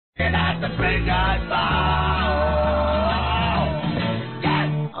freaking at the Freaker's Ball.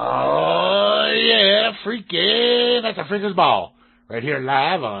 Oh, yeah, freaking at the Freaker's Ball. Right here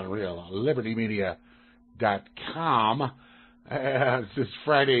live on RealLibertyMedia.com. It's this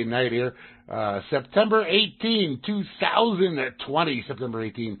Friday night here, September 18, 2020, September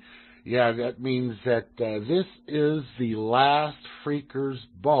 18. Yeah, that means that this is the last Freaker's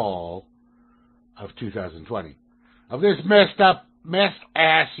Ball of 2020, of this messed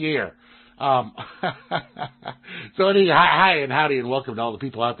ass year. So anyway, hi and howdy and welcome to all the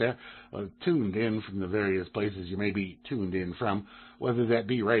people out there tuned in from the various places you may be tuned in from, whether that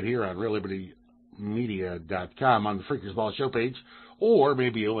be right here on RealLibertyMedia.com on the Freaker's Ball show page, or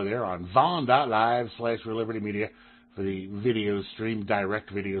maybe over there on vaughn.live/RealLibertyMedia for the video stream, direct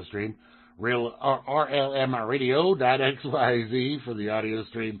video stream, RLMRadio.xyz for the audio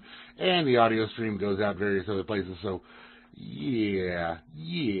stream, and the audio stream goes out various other places. So, yeah.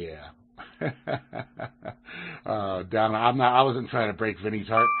 Down. I wasn't trying to break Vinny's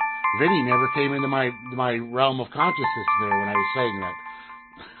heart. Vinny never came into my realm of consciousness there when I was saying that.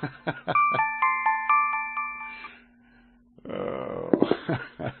 Oh.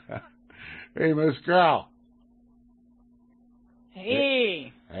 Hey, Moosegurl.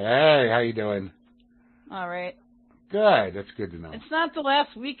 Hey. Hey, how you doing? All right. Good. That's good to know. It's not the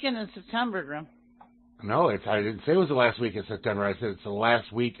last weekend in September, Grim. No, I didn't say it was the last week of September. I said it's the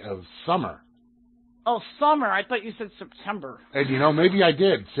last week of summer. Oh, summer. I thought you said September. And, maybe I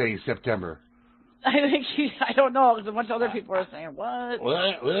did say September. I I don't know, because a bunch of other people are saying, what?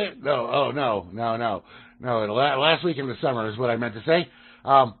 What? No. Oh, no. No, the last week in the summer is what I meant to say.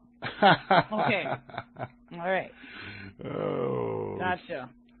 Okay. All right. Oh. Gotcha.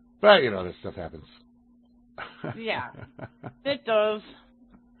 But, this stuff happens. Yeah. It does.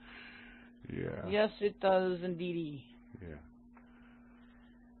 Yeah. Yes, it does, indeedy. Yeah.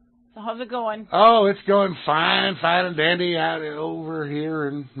 So how's it going? Oh, it's going fine and dandy out over here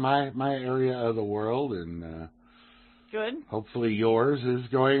in my area of the world, and good. Hopefully yours is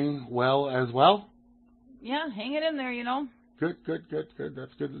going well as well. Yeah, hang it in there, Good.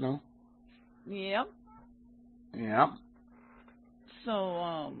 That's good to know. Yep. Yep.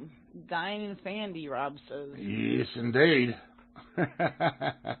 So, dying and Fandy, Rob says. Yes, indeed.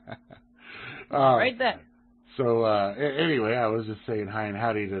 Right then. So, anyway, I was just saying hi and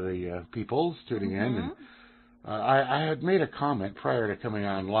howdy to the peoples tuning in. And, I had made a comment prior to coming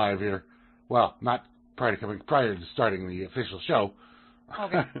on live here. Well, not prior to starting the official show.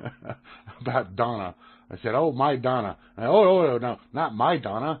 Okay. About Donna. I said, oh, my Donna. And oh, no, not my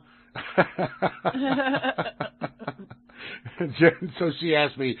Donna. So she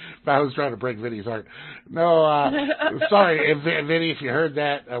asked me if I was trying to break Vinny's heart. No, sorry, Vinny, if you heard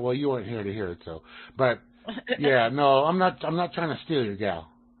that. Well, you weren't here to hear it, so. But yeah, no, I'm not trying to steal your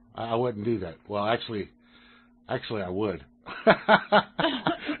gal. I wouldn't do that. Well, actually, I would.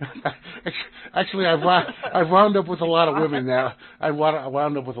 Actually, I've wound up with a lot of women now. I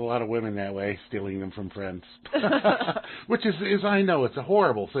wound up with a lot of women that way, stealing them from friends. Which is I know it's a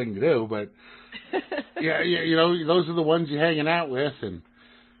horrible thing to do, but yeah, those are the ones you're hanging out with, and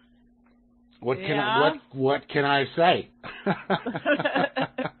what can I say?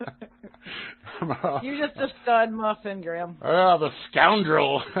 You're just a stud muffin, Graham. Oh, the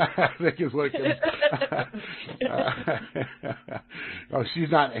scoundrel, I think is what it oh, she's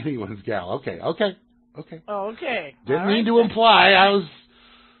not anyone's gal. Okay. Oh, okay. Didn't mean to imply.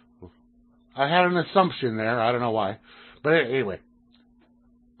 I had an assumption there. I don't know why. But anyway,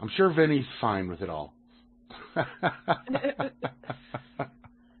 I'm sure Vinny's fine with it all. That's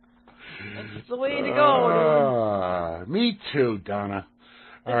the way to go. Me too, Donna.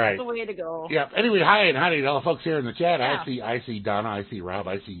 All right. That's the way to go. Yeah. Anyway, hi and howdy to all the folks here in the chat. Yeah. I see Donna. I see Rob.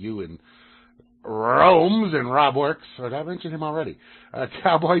 I see you and Rome's and Rob Works. Or did I mention him already?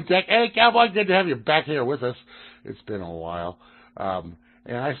 Cowboy Tech. Hey, Cowboy, good to have you back here with us. It's been a while. And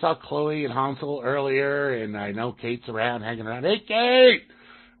I saw Chloe and Hansel earlier, and I know Kate's around, hanging around. Hey, Kate!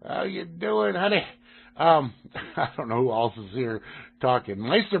 How you doing, honey? I don't know who else is here talking.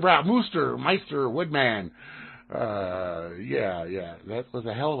 Meister Woodman. Yeah. That was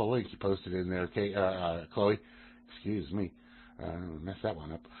a hell of a link you posted in there, Chloe. Excuse me. Messed that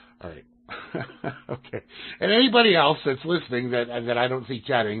one up. All right. Okay. And anybody else that's listening that I don't see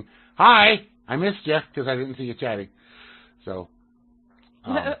chatting, hi! I missed you because I didn't see you chatting. So.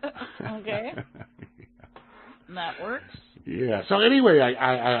 Okay. That works. Yeah. So anyway,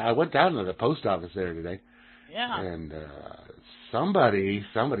 I went down to the post office there today. Yeah. And somebody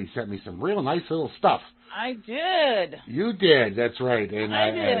sent me some real nice little stuff. I did. You did. That's right. And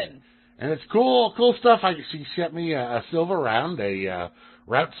I did. And it's cool stuff. She sent me a silver round, a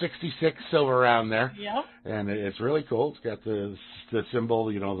Route 66 silver around there. Yep. And it's really cool. It's got the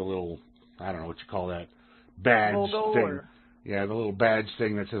symbol, you know, the little, I don't know what you call that, badge Logo thing. or... Yeah, the little badge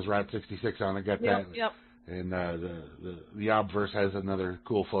thing that says Route 66 on it. Got that. Yep. And the obverse has another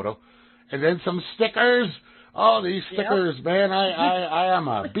cool photo. And then some stickers. Oh, these stickers, man. I am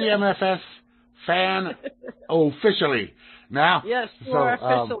a BMFS fan officially now. Yes, you are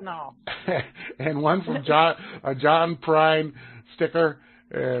official now. And one from a John Prine sticker.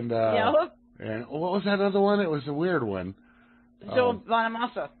 And and what was that other one? It was a weird one. Joe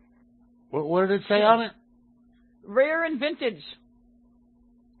Bonamassa. What did it say on it? Rare and vintage.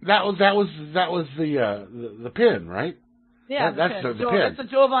 That was the pin, right? Yeah, that's the pin. That's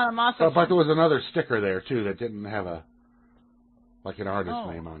a Joe Bonamassa. But there was another sticker there too that didn't have an artist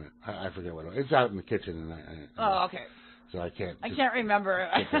name on it. I forget what it was. It's out in the kitchen, and okay. So I can't remember.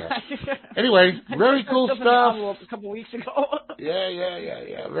 Anyway, very cool stuff. A couple weeks ago.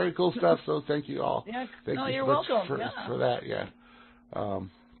 Yeah. Very cool stuff. So thank you all. Yeah. Thank you you're welcome. for that. Yeah.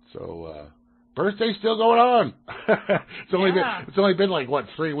 Birthday's still going on. It's only been like what,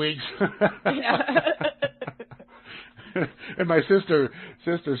 3 weeks. And my sister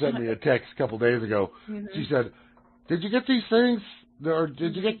sent me a text a couple days ago. Mm-hmm. She said, "Did you get these things? Or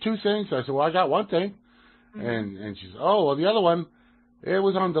did you get 2 things?" I said, "Well, I got 1 thing." Mm-hmm. And she said, "Oh, well, the other one, it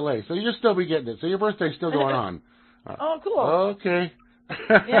was on delay. So you'll still be getting it. So your birthday's still going on." Oh, cool. Okay.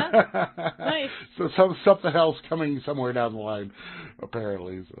 Yeah. Nice. So something else coming somewhere down the line,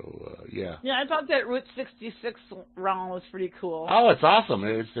 apparently. So yeah. Yeah, I thought that Route 66 round was pretty cool. Oh, it's awesome.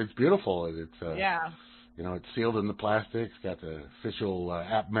 It's beautiful. It's yeah. You know, it's sealed in the plastic. It's got the official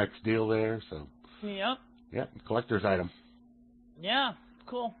AppMex deal there. So. Yep. Yeah, collector's item. Yeah,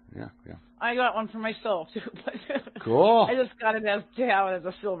 cool. Yeah. I got one for myself too. But cool. I just got it to have it as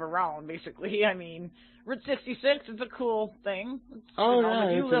a silver round, basically. I mean, Route 66 is a cool thing.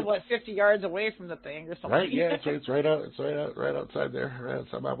 You live 50 yards away from the thing or something. Right. Yeah. It's right outside there, right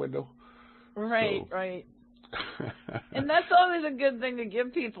outside my window. Right. So. Right. And that's always a good thing to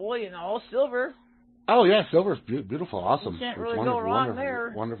give people, silver. Oh yeah, silver's beautiful, awesome. You can't really go wrong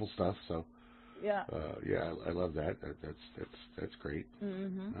there. Wonderful stuff. So. Yeah. I love that. That's great.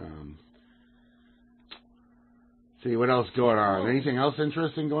 Mm-hmm. See what else going on. Anything else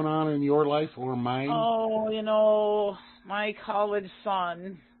interesting going on in your life or mine? Oh, my college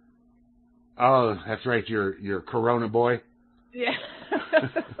son. Oh, that's right. Your Corona boy. Yeah.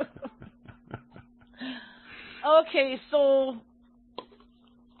 Okay, so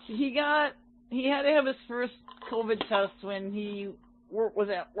he had to have his first COVID test when he was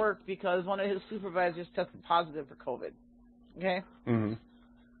at work because one of his supervisors tested positive for COVID. Okay? Mm-hmm.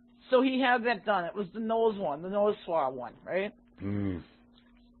 So he had that done. It was the nose swab one, right? Mm.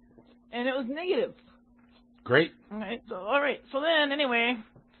 And it was negative. Great. All right. So then, anyway,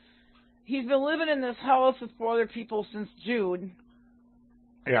 he's been living in this house with 4 other people since June.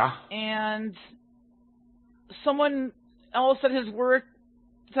 Yeah. And someone else at his work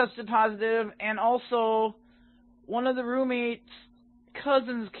tested positive, and also one of the roommates'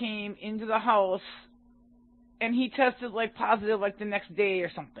 cousins came into the house, and he tested positive the next day or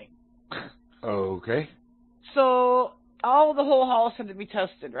something. Okay. So the whole house had to be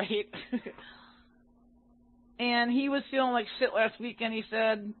tested, right? And he was feeling like shit last weekend, he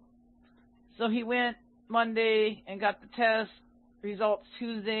said. So he went Monday and got the test. Results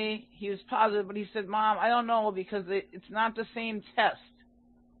Tuesday. He was positive, but he said, "Mom, I don't know because it's not the same test."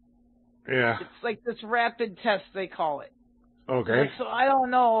 Yeah. It's like this rapid test, they call it. Okay. So I don't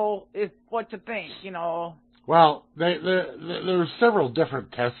know what to think, Well, there's several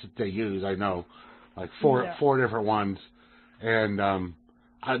different tests that they use. I know, four different ones, and none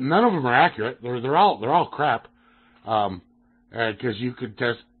of them are accurate. They're all crap. Because you could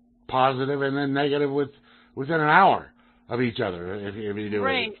test positive and then negative within an hour of each other if you do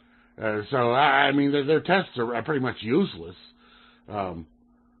right. it. So I mean, their tests are pretty much useless.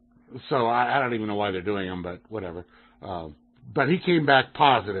 So I don't even know why they're doing them, but whatever. But he came back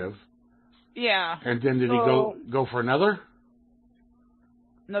positive. Yeah. And then did he go for another?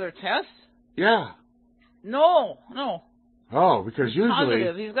 Another test? Yeah. No. Oh, because he's usually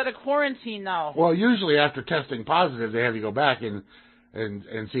positive. He's got a quarantine now. Well, usually after testing positive, they have you go back and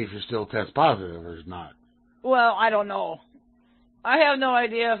see if you're still test positive or not. Well, I don't know. I have no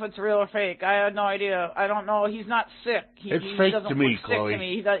idea if it's real or fake. I have no idea. I don't know. He's not sick. He fake doesn't to me, look Chloe. Sick to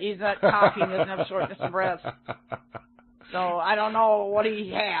me. He's not coughing. He doesn't have shortness of breath. So I don't know what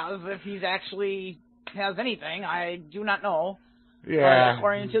he has, if he's actually has anything. I do not know. Yeah. But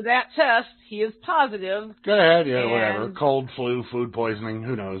according to that test, he is positive. Go ahead, whatever. Cold, flu, food poisoning,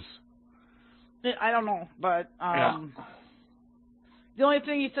 who knows? I don't know, but The only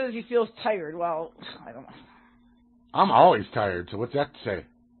thing he says he feels tired. Well, I don't know. I'm always tired, so what's that to say?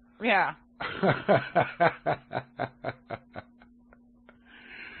 Yeah.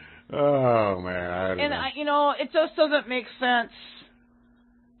 Oh, man, I don't know. You know, it just doesn't make sense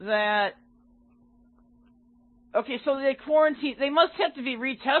that... Okay, so they quarantine... They must have to be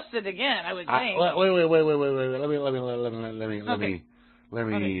retested again, I would think. Wait. Let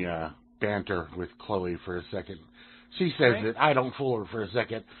me banter with Chloe for a second. She says that I don't fool her for a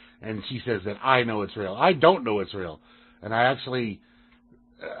second, and she says that I know it's real. I don't know it's real. And I actually...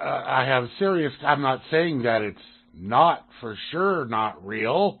 I have serious... I'm not saying that it's not for sure not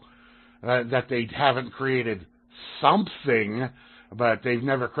real, that they haven't created something, but they've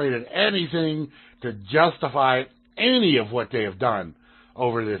never created anything to justify any of what they have done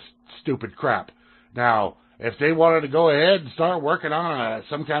over this stupid crap. Now, if they wanted to go ahead and start working on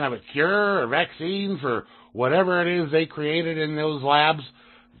some kind of a cure or vaccine for whatever it is they created in those labs,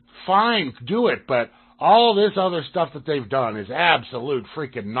 fine, do it, but all this other stuff that they've done is absolute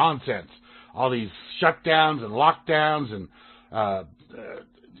freaking nonsense. All these shutdowns and lockdowns and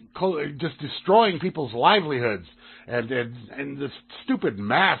just destroying people's livelihoods and this stupid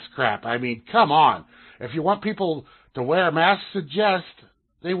mask crap. I mean, come on. If you want people to wear masks, suggest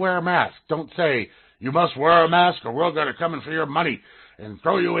they wear a mask. Don't say, you must wear a mask or we're going to come in for your money and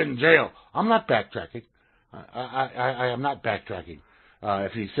throw you in jail. I'm not backtracking. I am not backtracking.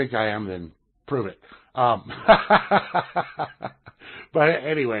 If you think I am, then prove it. But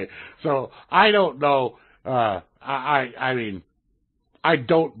anyway, so I don't know. I mean, I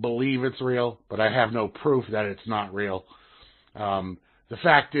don't believe it's real, but I have no proof that it's not real. The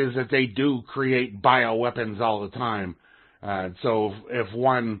fact is that they do create bioweapons all the time. So if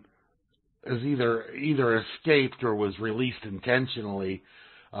one is either escaped or was released intentionally,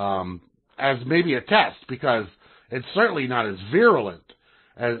 as maybe a test, because it's certainly not as virulent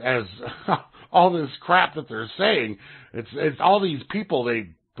as all this crap that they're saying. It's all these people,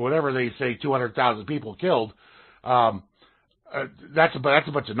 whatever they say, 200,000 people killed. That's a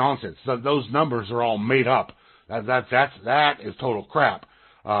bunch of nonsense. Those numbers are all made up. That is total crap.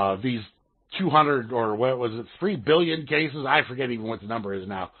 These 200 or what was it, 3 billion cases? I forget even what the number is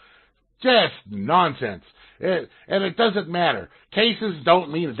now. Just nonsense. And it doesn't matter. Cases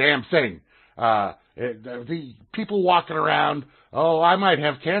don't mean a damn thing. The people walking around, oh, I might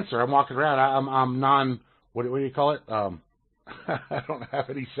have cancer. I'm walking around. I'm what do you call it? I don't have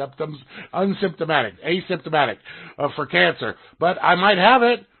any symptoms. Asymptomatic for cancer. But I might have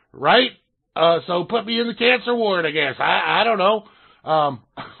it, right? So put me in the cancer ward, I guess. I don't know.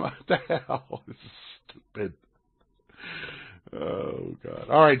 What the hell? This is stupid. Oh, God.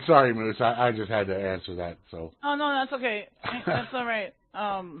 All right, sorry, Moose. I just had to answer that. So. Oh, no, that's okay. That's all right.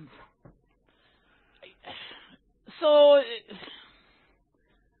 So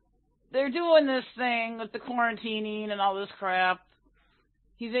they're doing this thing with the quarantining and all this crap.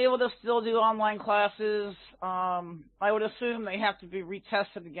 He's able to still do online classes. I would assume they have to be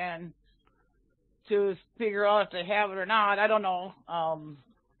retested again to figure out if they have it or not. I don't know.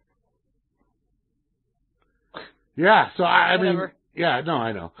 Yeah, so I mean, yeah, no,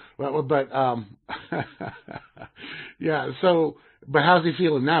 I know. But yeah, so, but how's he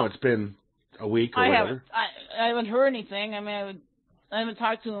feeling now? It's been a week or whatever. I haven't heard anything. I mean, I haven't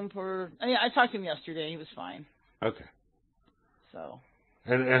talked to him I talked to him yesterday. He was fine. Okay. So.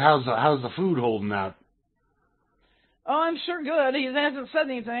 And how's the food holding out? Oh, I'm sure good. He hasn't said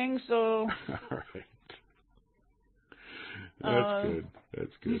anything, so. All right. That's good.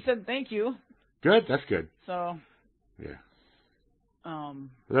 That's good. He said thank you. Good. That's good. So. Yeah.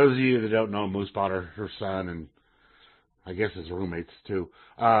 For those of you that don't know, Moose bought her son and I guess his roommates too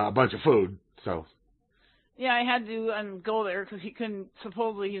a bunch of food. So. Yeah, I had to go there because he can't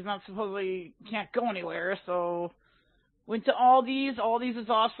go anywhere. So went to Aldi's. Aldi's is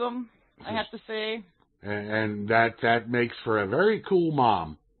awesome, I have to say. And that makes for a very cool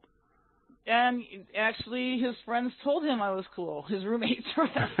mom. And actually, his friends told him I was cool. His roommates.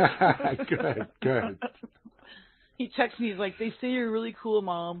 Good. He texts me. He's like, "They say you're really cool,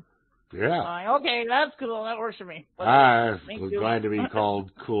 Mom." Yeah. I'm like, okay, that's cool. That works for me. I'm glad to be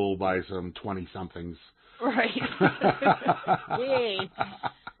called cool by some 20-somethings. Right. Yay.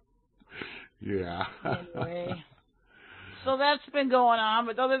 Yeah. Anyway. So that's been going on,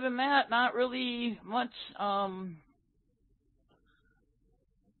 but other than that, not really much of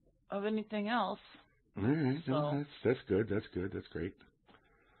anything else. All right. So. No, that's good. That's good. That's great.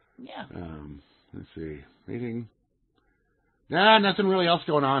 Yeah. Let's see. Meeting. Nah, nothing really else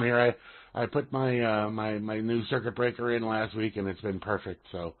going on here. I put my my new circuit breaker in last week, and it's been perfect.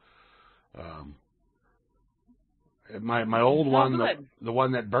 So, My old one, good. the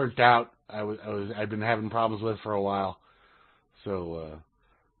one that burnt out, I'd been having problems with for a while. So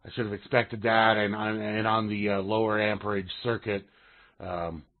I should have expected that. And on the lower amperage circuit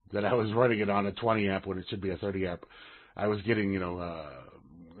that I was running it on a 20 amp when it should be a 30 amp, I was getting,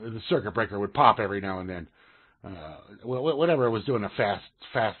 the circuit breaker would pop every now and then. Whenever it was doing a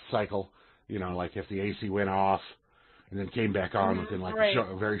fast cycle, like if the AC went off and then came back on within like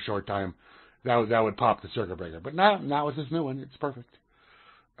a very short time, that would pop the circuit breaker. But not with this new one. It's perfect.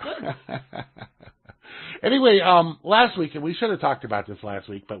 Anyway, last week, and we should have talked about this last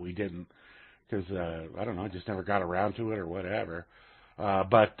week, but we didn't because, I don't know, I just never got around to it or whatever.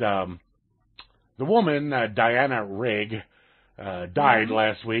 But the woman, Diana Rigg, died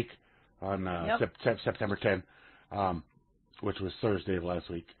last week on September 10, which was Thursday of last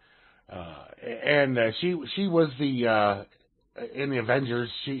week. And she was in the Avengers,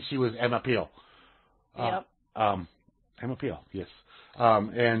 she was Emma Peel. Emma Peel, yes.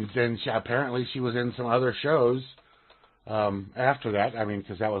 And then apparently she was in some other shows after that. I mean,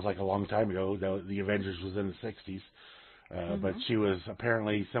 because that was like a long time ago. The Avengers was in the 60s. But she was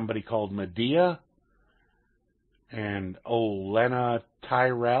apparently somebody called Medea and Olenna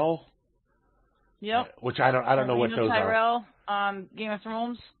Tyrell. Yep. Which I don't know what those Tyrell on Game of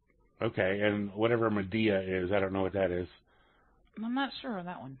Thrones. Okay, and whatever Medea is, I don't know what that is. I'm not sure on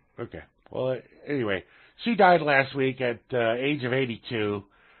that one. Okay. Well, anyway, she died last week at age of 82,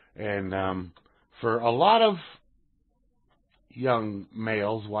 and for a lot of young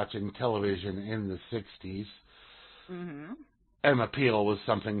males watching television in the 60s, Emma Peel was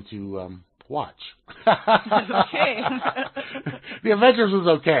something to watch. Okay. The Avengers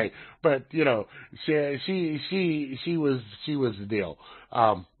was okay, but she was the deal.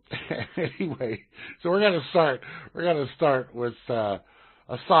 Anyway, so we're gonna start with a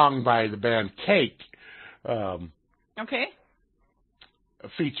song by the band Cake. Okay.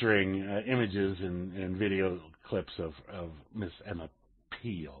 Featuring images and video clips of Miss Emma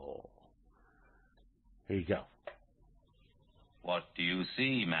Peel. Here you go. What do you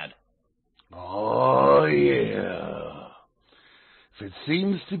see, Matt? Oh, yeah. If it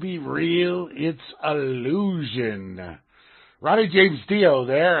seems to be real, it's illusion. Ronnie James Dio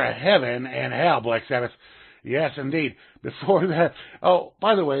there, Heaven and Hell, Black Sabbath. Yes, indeed. Before that, oh,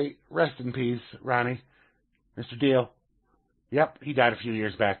 by the way, rest in peace, Ronnie. Mr. Dio. Yep, he died a few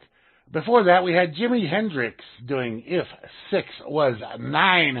years back. Before that, we had Jimi Hendrix doing If 6 Was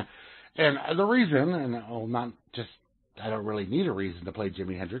 9. And the reason, and not just, I don't really need a reason to play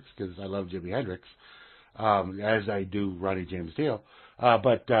Jimi Hendrix, because I love Jimi Hendrix, as I do Ronnie James Dio.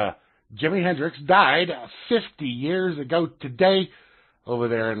 But Jimi Hendrix died 50 years ago today over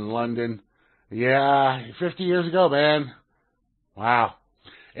there in London. Yeah, 50 years ago, man. Wow.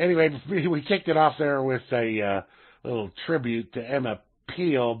 Anyway, we kicked it off there with a little tribute to Emma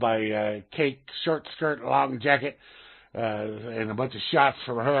Peel by Cake, Short Skirt, Long Jacket, and a bunch of shots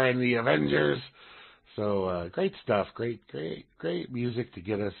from her in the Avengers. So great stuff, great music to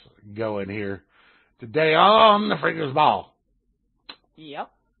get us going here today on the Freaker's Ball.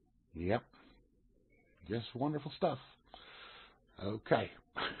 Yep. Just wonderful stuff. Okay.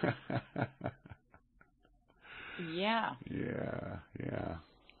 Yeah. Yeah.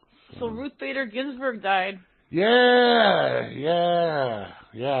 So Ruth Bader Ginsburg died. Yeah.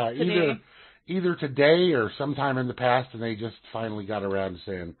 Today. Either today or sometime in the past, and they just finally got around to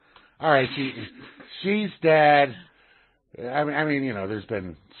saying, all right, she's dead. I mean, there's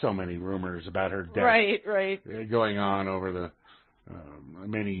been so many rumors about her death. Right. Going on over the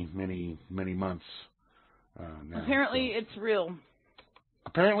many months now. Apparently, it's real.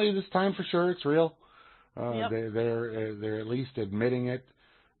 Apparently, this time for sure, it's real. Yep. They're at least admitting it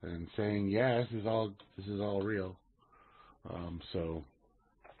and saying, yeah, this is all real.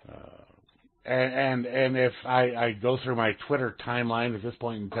 And if I go through my Twitter timeline at this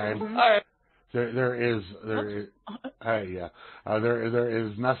point in time, there is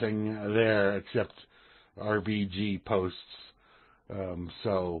nothing there except RBG posts.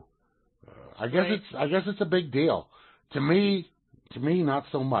 I guess it's a big deal. To me, not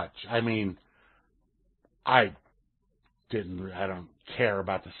so much. I mean, I don't care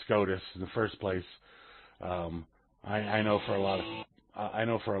about the SCOTUS in the first place. I know for a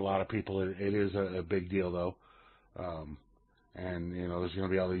lot of people it is a big deal though. And there's going to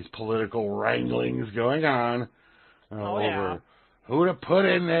be all these political wranglings going on over who to put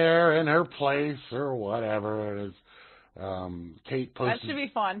in there in her place or whatever. It is. Kate posted. That should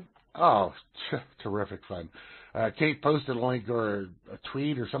be fun. Oh, terrific fun. Kate posted a link or a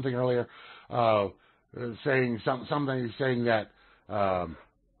tweet or something earlier, saying something saying that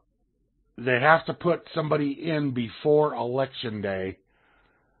they have to put somebody in before Election Day.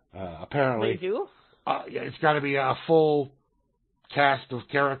 Apparently. They do? It's got to be a full cast of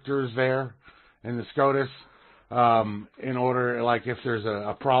characters there in the SCOTUS in order, like if there's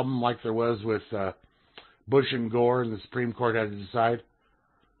a problem like there was with Bush and Gore and the Supreme Court had to decide.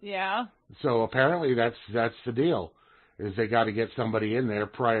 Yeah. So apparently that's the deal, is they got to get somebody in there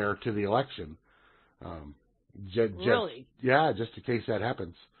prior to the election. Really? Yeah, just in case that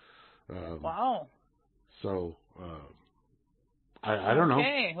happens. Wow. So, I don't know.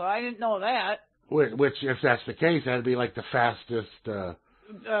 Okay, well, I didn't know that. Which, if that's the case, that'd be like the fastest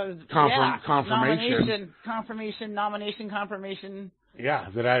confirmation. Nomination confirmation. Yeah,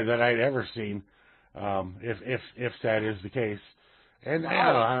 that I'd ever seen, if that is the case. And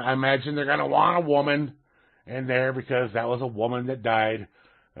Wow. I imagine they're going to want a woman in there because that was a woman that died.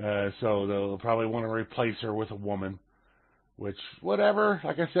 So they'll probably want to replace her with a woman. Which, whatever,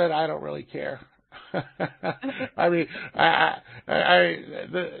 like I said, I don't really care. I mean,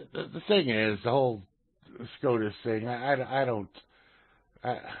 the thing is, the whole SCOTUS thing, I don't,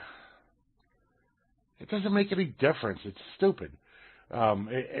 it doesn't make any difference. It's stupid.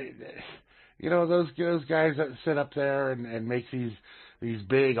 You know, those guys that sit up there and make these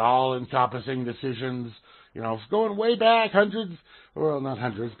big, all-encompassing decisions, you know, going way back hundreds, well, not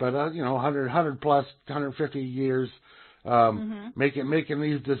hundreds, but, 100 plus, 150 years, making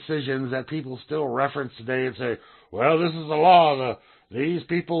these decisions that people still reference today and say, well, this is the law. These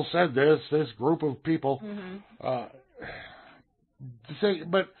people said this group of people.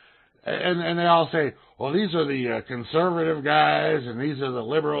 And they all say, well, these are the conservative guys and these are the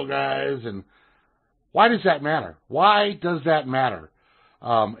liberal guys. And why does that matter? Why does that matter?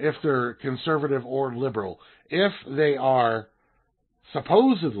 If they're conservative or liberal, if they are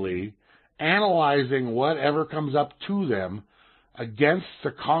supposedly analyzing whatever comes up to them against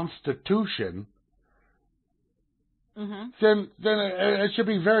the Constitution, then it should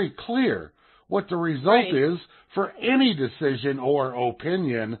be very clear what the result is for any decision or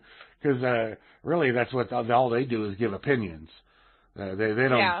opinion, because really that's what all they do is give opinions. They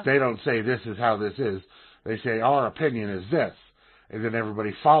don't say this is how this is. They say our opinion is this, and then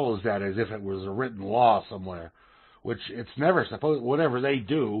everybody follows that as if it was a written law somewhere, which it's never supposed. Whatever they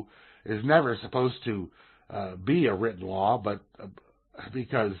do is never supposed to be a written law, but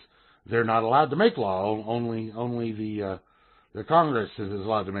because they're not allowed to make law. Only the Congress is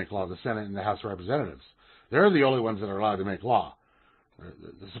allowed to make law. The Senate and the House of Representatives. They're the only ones that are allowed to make law.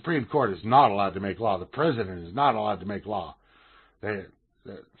 The Supreme Court is not allowed to make law. The President is not allowed to make law.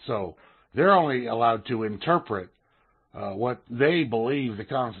 So they're only allowed to interpret what they believe the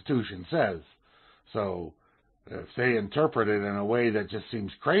Constitution says. So if they interpret it in a way that just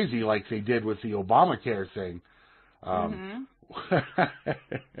seems crazy, like they did with the Obamacare thing, and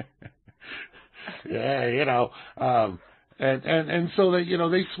so that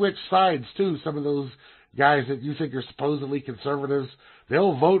they switch sides too. Some of those guys that you think are supposedly conservatives,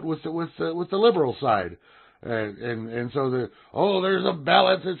 they'll vote with the liberal side, and so there's a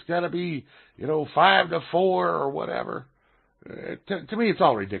balance. It's got to be 5-4 or whatever. To me, it's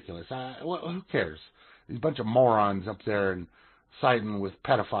all ridiculous. Who cares? These bunch of morons up there and siding with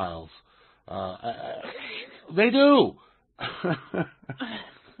pedophiles. They do.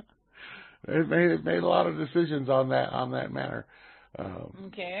 They've made a lot of decisions on that matter.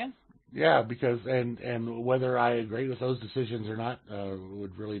 Okay. Yeah, because and whether I agree with those decisions or not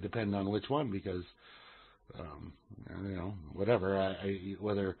would really depend on which one. Because whatever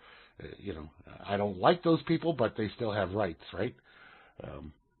whether I don't like those people, but they still have rights, right?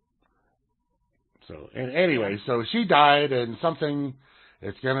 So anyway, so she died, and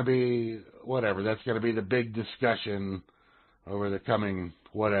it's going to be whatever. That's going to be the big discussion over the coming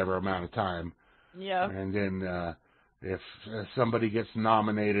whatever amount of time. Yeah. And then if somebody gets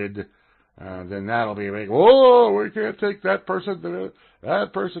nominated, then that'll be like, whoa, we can't take that person.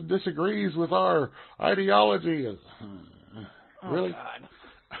 That person disagrees with our ideology. Really? God.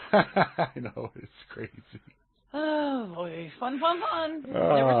 I know, it's crazy. Oh, boy. Fun.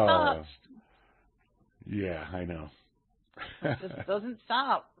 Never stops. Yeah, I know. It just doesn't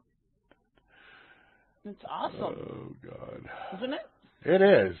stop. It's awesome. Oh God. Isn't it? It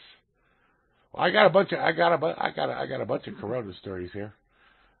is. Well, I got a bunch of Corona stories here.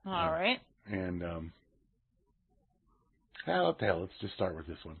 All right. And what the hell? Let's just start with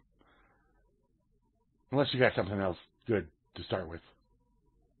this one. Unless you got something else good to start with.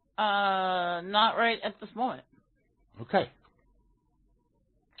 Not right at this moment. Okay.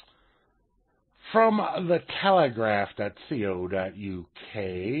 From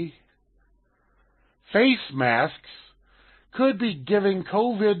thetelegraph.co.uk, face masks could be giving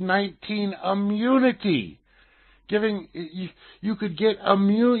COVID-19 immunity. You could get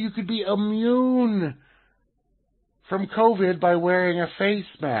immune. You could be immune from COVID by wearing a face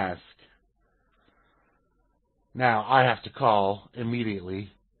mask. Now, I have to call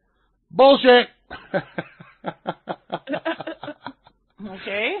immediately. Bullshit!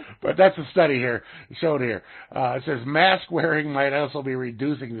 Okay. But that's a study here, shown here. It says mask wearing might also be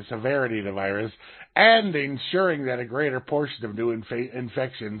reducing the severity of the virus and ensuring that a greater portion of new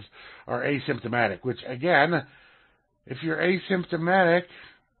infections are asymptomatic, which, again, if you're asymptomatic,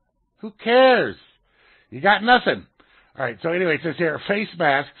 who cares? You got nothing. All right, so anyway, it says here, face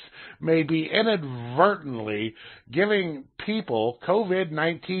masks may be inadvertently giving people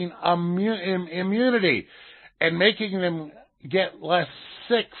COVID-19 immunity and making them get less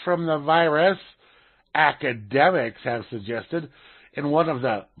sick from the virus, academics have suggested in one of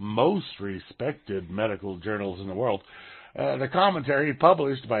the most respected medical journals in the world. The commentary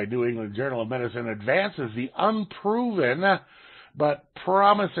published by New England Journal of Medicine advances the unproven but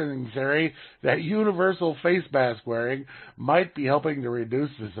promising theory that universal face mask wearing might be helping to reduce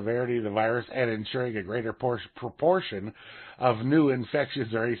the severity of the virus and ensuring a greater proportion of new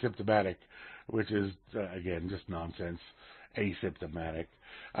infections are asymptomatic, which is, again, just nonsense. Asymptomatic.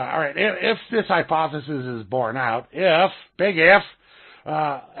 All right, if this hypothesis is borne out, big if,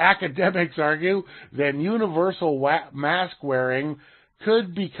 academics argue, then universal mask wearing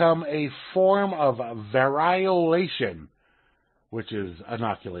could become a form of virolation, which is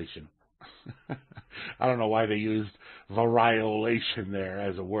inoculation. I don't know why they used virolation there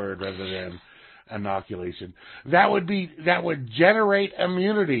as a word rather than inoculation. That would generate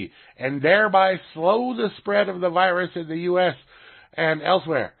immunity and thereby slow the spread of the virus in the U.S. and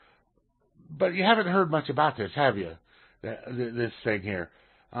elsewhere. But you haven't heard much about this, have you? This thing here.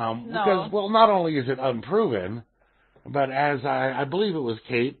 No. Because, well, not only is it unproven, but as I believe it was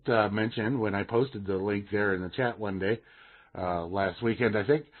Kate mentioned when I posted the link there in the chat one day, last weekend, I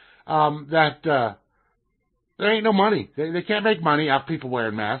think, that there ain't no money. They can't make money off people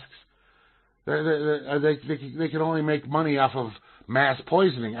wearing masks. They can only make money off of mass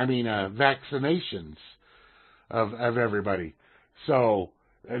poisoning. I mean, vaccinations of everybody. So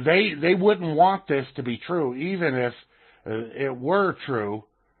they wouldn't want this to be true, even if it were true,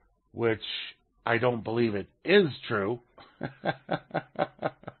 which I don't believe it is true.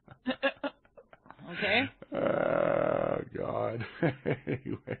 Okay. Oh, God.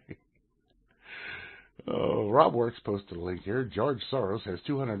 Anyway. Oh, Rob Works posted a link here. George Soros has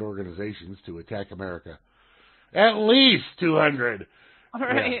 200 organizations to attack America. At least 200. All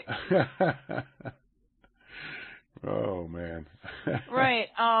right. Yeah. Oh, man. Right.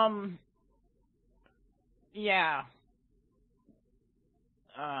 Yeah.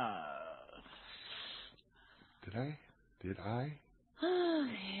 Did I?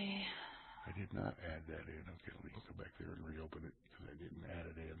 Okay. I did not add that in. Okay, let me go back there and reopen it because I didn't add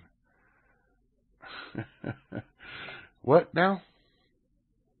it in. What now?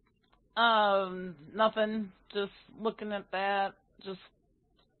 Nothing. Just looking at that. Just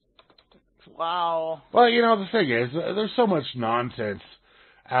wow. Well, you know, the thing is, there's so much nonsense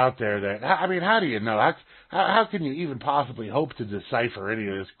out there that, I mean, how do you know? How can you even possibly hope to decipher any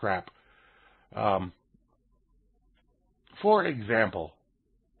of this crap? For example,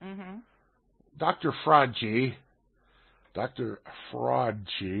 Dr. Fauci,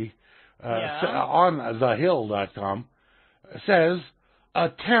 on thehill.com says,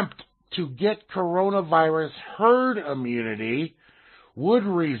 attempt to get coronavirus herd immunity would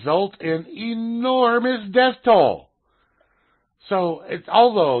result in enormous death toll. So,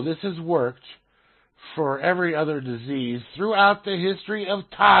 although this has worked for every other disease throughout the history of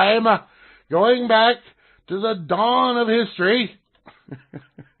time, going back to the dawn of history,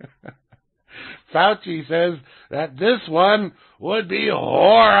 Fauci says that this one would be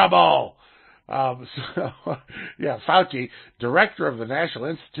horrible. Fauci, director of the National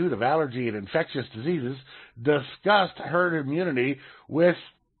Institute of Allergy and Infectious Diseases, discussed herd immunity with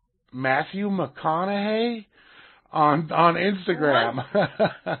Matthew McConaughey on Instagram.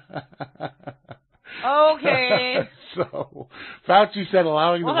 Okay. So, Fauci said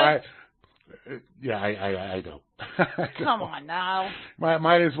allowing the virus... Yeah, I know. Come on now.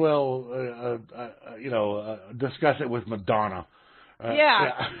 Might as well, discuss it with Madonna.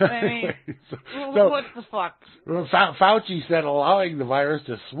 Yeah. I mean, what the fuck? Fauci said allowing the virus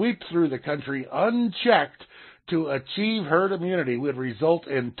to sweep through the country unchecked to achieve herd immunity would result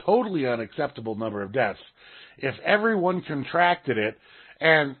in totally unacceptable number of deaths. If everyone contracted it,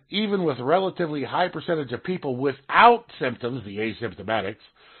 and even with a relatively high percentage of people without symptoms, the asymptomatics,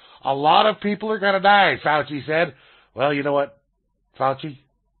 a lot of people are going to die, Fauci said. well, you know what, Fauci?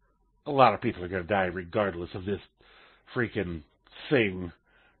 A lot of people are going to die regardless of this freaking thing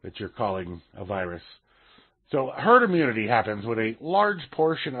that you're calling a virus. So herd immunity happens when a large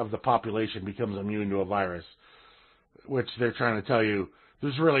portion of the population becomes immune to a virus, which they're trying to tell you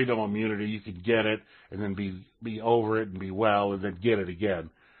there's really no immunity. You could get it and then be over it and be well and then get it again.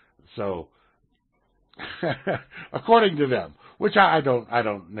 So, according to them, which I don't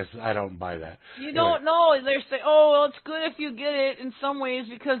buy that. You don't know. They're saying, oh, well, it's good if you get it in some ways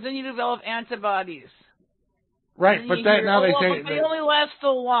because then you develop antibodies. Right, but that now they say they only last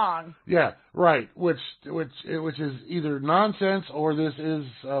so long. Yeah, right. Which is either nonsense or this is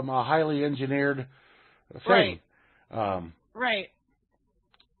a highly engineered thing. Right. Right.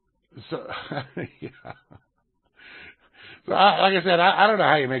 So, yeah. So, like I said, I don't know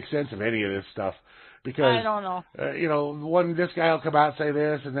how you make sense of any of this stuff because I don't know. This guy will come out and say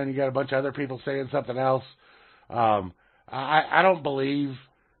this, and then you got a bunch of other people saying something else. I don't believe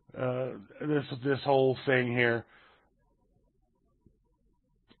this whole thing here.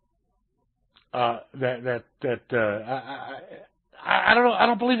 I don't know. I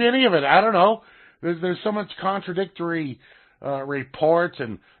don't believe any of it. I don't know. There's so much contradictory reports,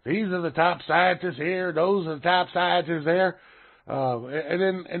 and these are the top scientists here, those are the top scientists there,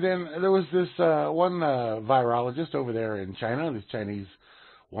 and then there was this one virologist over there in China, this Chinese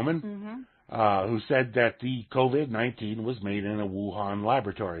woman, who said that the COVID-19 was made in a Wuhan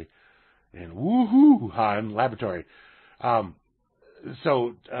laboratory.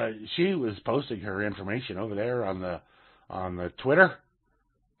 So she was posting her information over there on the Twitter,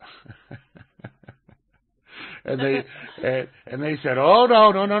 and they said, "Oh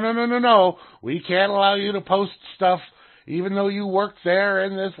no, we can't allow you to post stuff, even though you worked there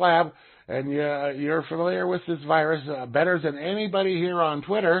in this lab and you're familiar with this virus better than anybody here on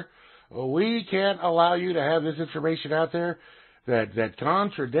Twitter. We can't allow you to have this information out there that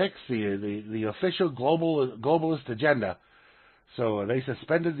contradicts the official globalist agenda." So they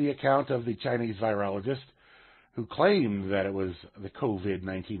suspended the account of the Chinese virologist who claimed that it was the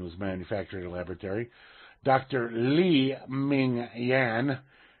COVID-19 was manufactured in a laboratory. Dr. Li Mingyan,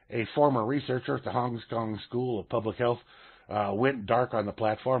 a former researcher at the Hong Kong School of Public Health, went dark on the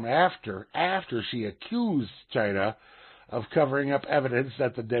platform after she accused China of covering up evidence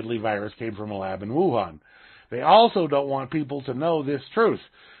that the deadly virus came from a lab in Wuhan. They also don't want people to know this truth.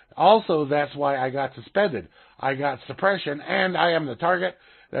 Also, that's why I got suspended. I got suppression, and I am the target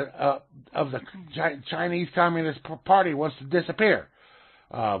of the Chinese Communist Party wants to disappear,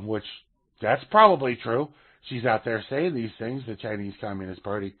 which that's probably true. She's out there saying these things, the Chinese Communist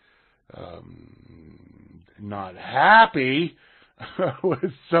Party, not happy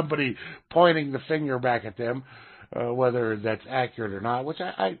with somebody pointing the finger back at them, whether that's accurate or not, which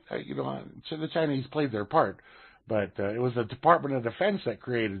the Chinese played their part. But it was the Department of Defense that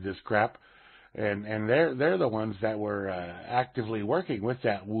created this crap, and they're the ones that were actively working with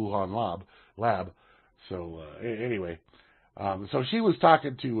that Wuhan lab. So anyway, so she was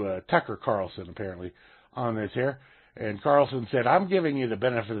talking to Tucker Carlson apparently on this here, and Carlson said, "I'm giving you the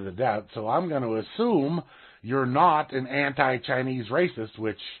benefit of the doubt, so I'm going to assume you're not an anti-Chinese racist,"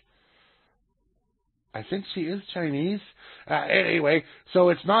 which I think she is Chinese. Anyway, so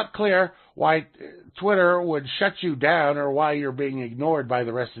it's not clear why Twitter would shut you down or why you're being ignored by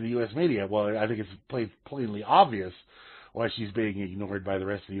the rest of the U.S. media. Well, I think it's plainly obvious why she's being ignored by the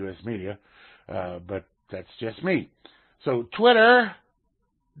rest of the U.S. media, but that's just me. So Twitter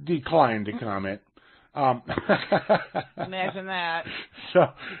declined to comment. Imagine that.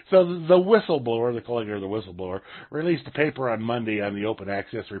 So the whistleblower, the collector of the whistleblower, released a paper on Monday on the open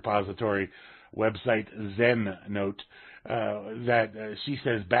access repository website ZenNote that she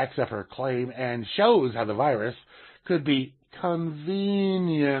says backs up her claim and shows how the virus could be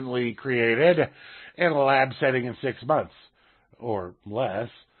conveniently created in a lab setting in 6 months or less.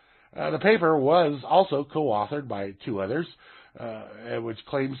 The paper was also co-authored by 2 others, which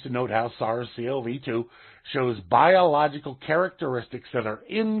claims to note how SARS-CoV-2 shows biological characteristics that are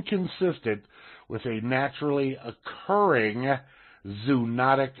inconsistent with a naturally occurring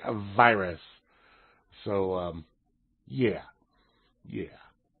zoonotic virus. So, yeah.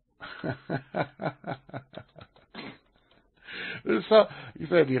 So, you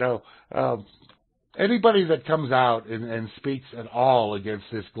said, anybody that comes out and speaks at all against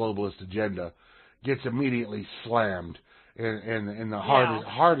this globalist agenda gets immediately slammed in the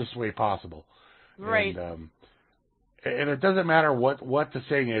hardest way possible. Right. And it doesn't matter what the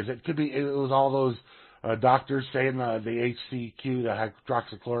thing is. It was all those doctors saying the HCQ, the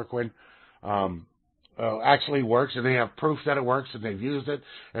hydroxychloroquine, actually works, and they have proof that it works, and they've used it,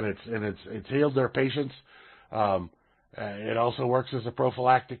 and it's healed their patients. It also works as a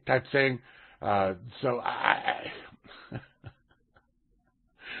prophylactic type thing. So I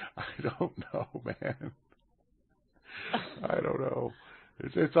don't know, man. I don't know.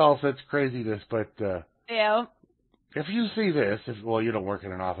 It's all such craziness, but Yeah. if you see this, well, you don't work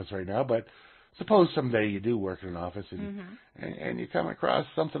in an office right now, but suppose someday you do work in an office and you come across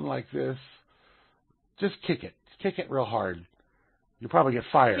something like this, just kick it. Kick it real hard. You'll probably get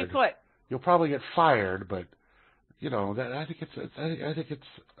fired. Keep put. You'll probably get fired, but you know that I think it's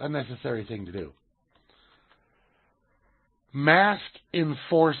a necessary thing to do. Mask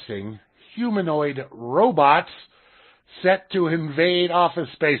enforcing humanoid robots set to invade office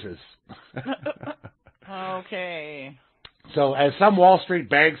spaces. Okay. So as some Wall Street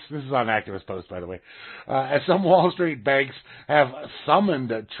banks, this is on Activist Post, by the way, as some Wall Street banks have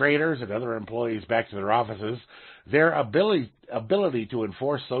summoned traders and other employees back to their offices, their ability to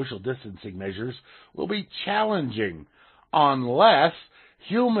enforce social distancing measures will be challenging unless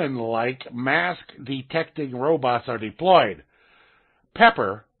human-like mask-detecting robots are deployed.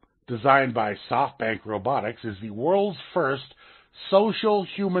 Pepper, designed by SoftBank Robotics, is the world's first social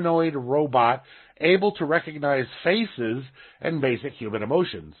humanoid robot able to recognize faces and basic human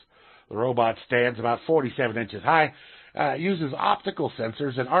emotions. The robot stands about 47 inches high, uses optical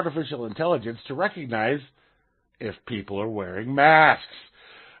sensors and artificial intelligence to recognize if people are wearing masks.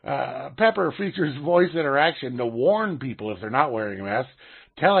 Pepper features voice interaction to warn people if they're not wearing a mask,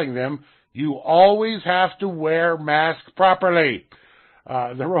 telling them, "You always have to wear masks properly."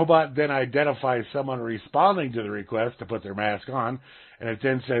 The robot then identifies someone responding to the request to put their mask on, and it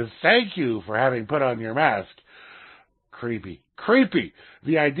then says, "Thank you for having put on your mask." Creepy. Creepy.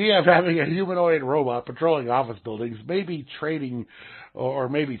 The idea of having a humanoid robot patrolling office buildings, maybe trading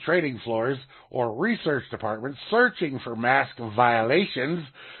floors or research departments searching for mask violations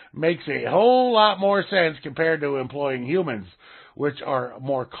makes a whole lot more sense compared to employing humans, which are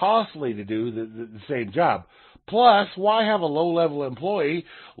more costly to do the same job. Plus, why have a low-level employee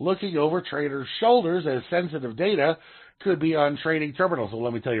looking over traders' shoulders as sensitive data could be on trading terminals? Well,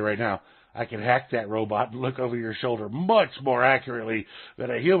 let me tell you right now, I can hack that robot and look over your shoulder much more accurately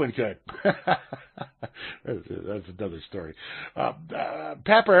than a human could. That's another story.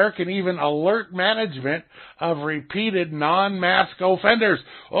 Pepper can even alert management of repeated non-mask offenders.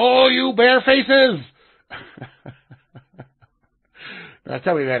 Oh, you bare faces! Now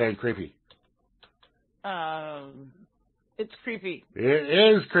tell me that ain't creepy. It's creepy.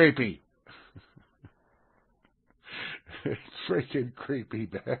 It is creepy. It's freaking creepy,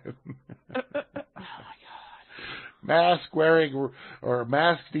 man. Oh my God. Mask wearing or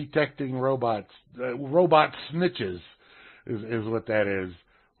mask detecting robots, robot snitches is what that is.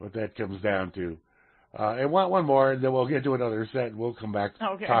 What that comes down to. And one more, and then we'll get to another set. We'll come back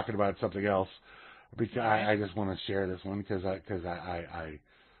talking about something else because I just want to share this one because I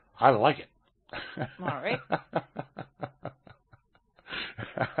like it. All right.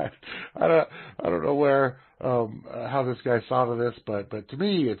 I don't know where how this guy thought of this, but to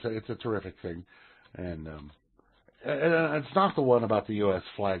me it's a terrific thing, and it's not the one about the U.S.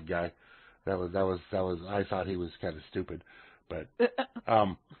 flag guy. That was I thought he was kind of stupid, but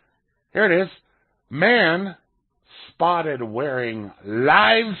here it is. Man spotted wearing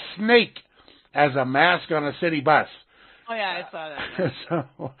live snake as a mask on a city bus. Oh, yeah, I saw that.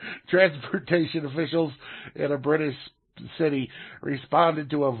 So, transportation officials in a British city responded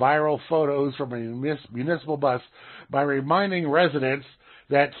to a viral photos from a municipal bus by reminding residents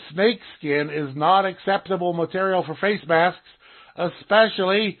that snake skin is not acceptable material for face masks,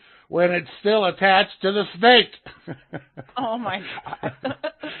 especially when it's still attached to the snake. Oh, my God.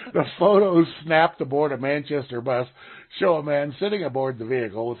 The photos snapped aboard a Manchester bus show a man sitting aboard the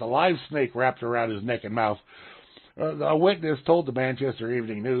vehicle with a live snake wrapped around his neck and mouth. A witness told the Manchester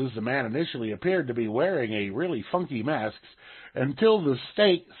Evening News the man initially appeared to be wearing a really funky mask until the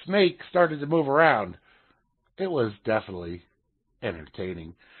snake started to move around. It was definitely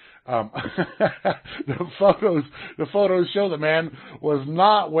entertaining. The photos show the man was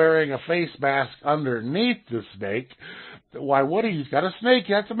not wearing a face mask underneath the snake. Why would he? He's got a snake.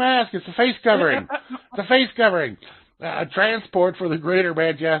 That's a mask. It's a face covering. It's a face covering. Transport for the Greater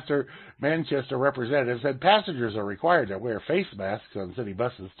Manchester representative said passengers are required to wear face masks on city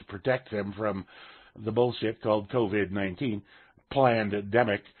buses to protect them from the bullshit called COVID-19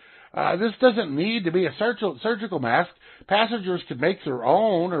 pandemic. This doesn't need to be a surgical mask. Passengers can make their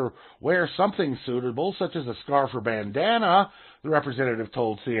own or wear something suitable, such as a scarf or bandana, the representative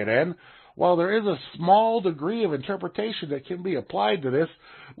told CNN. While there is a small degree of interpretation that can be applied to this,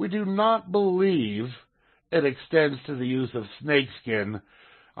 we do not believe it extends to the use of snakeskin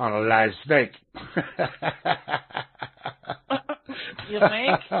on a live snake. You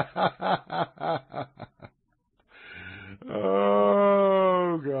think?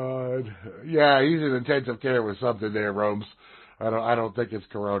 Oh God! Yeah, he's in intensive care with something there, Romes. I don't think it's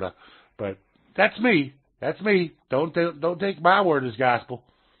corona, but that's me. That's me. Don't take my word as gospel.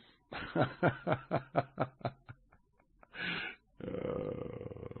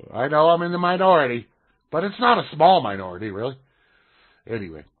 I know I'm in the minority, but it's not a small minority, really.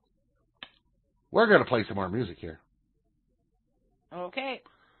 Anyway, we're going to play some more music here. Okay.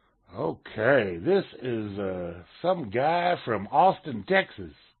 Okay, this is some guy from Austin,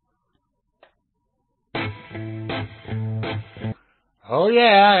 Texas. Oh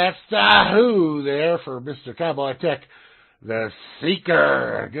yeah, that's Who there for Mr. Cowboy Tech, the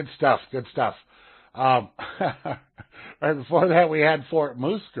Seeker. Good stuff, good stuff. Right before that, we had Fort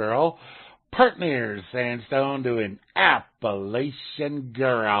Moosegurl, Partners Sandstone doing Appalachian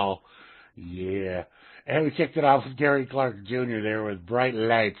Girl. Yeah. And we kicked it off with Gary Clark Jr. there with Bright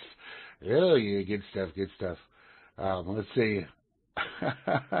Lights. Oh, yeah, good stuff, good stuff. Let's see.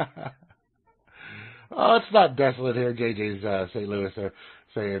 Oh, it's not desolate here. JJ's St. Louis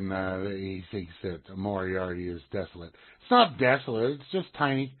saying that he thinks that Moriarty is desolate. It's not desolate. It's just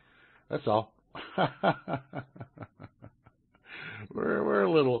tiny. That's all. we're a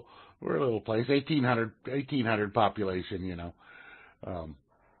little place. 1800 population, you know.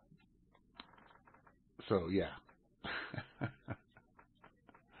 So yeah.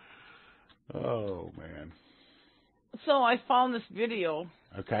 Oh man. So I found this video.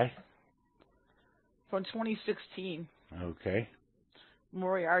 Okay. From 2016. Okay.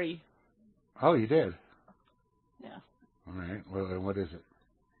 Moriarty. Oh, you did? Yeah. All right. Well, what is it?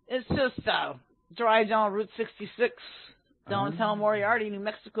 It's just drive down Route 66, downtown Moriarty, New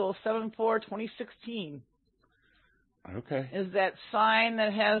Mexico, 7/4/2016. Okay. Is that sign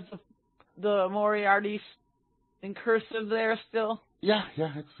that has the Moriarty in cursive there still? Yeah,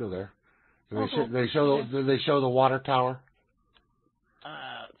 it's still there. They show the water tower.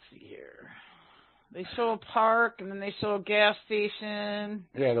 Let's see here. They show a park, and then they show a gas station.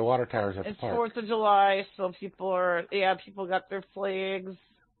 Yeah, the water tower's at the park. It's 4th of July, so people got their flags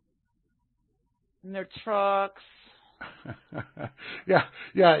and their trucks. yeah,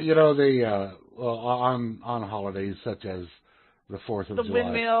 you know, they on holidays such as the 4th of July. The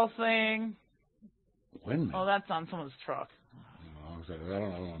windmill thing. Windmill? Oh, that's on someone's truck. I don't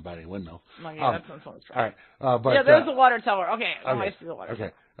know about any windmill. No, yeah, that's on someone's truck. All right, but yeah, there's a water tower. Okay, okay. I see the water.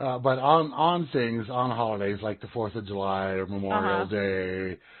 Okay, but on things, on holidays like the 4th of July or Memorial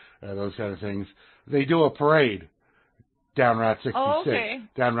Day, those kind of things, they do a parade down Route 66. Oh, okay.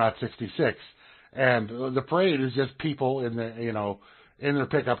 Down Route 66, and the parade is just people in their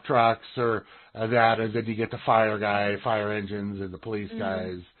pickup trucks or that, and then you get the fire engines, and the police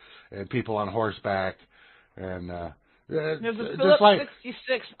guys, and people on horseback, and. There's a Phillips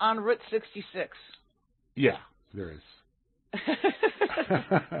 66 on Route 66. Yeah, there is.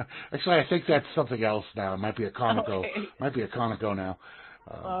 Actually, I think that's something else now. It might be a Conoco. Okay. Might be a Conoco now.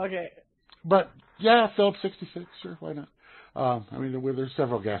 Okay. But yeah, Phillips 66, sure, why not? I mean, there's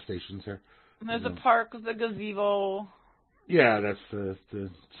several gas stations there. And there's a park with a gazebo. Yeah, that's the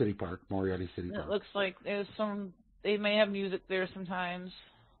city park, Moriarty City Park. It looks like they may have music there sometimes.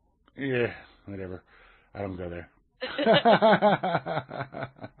 Yeah, whatever. I don't go there.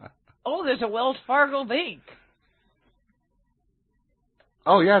 Oh, there's a Wells Fargo bank.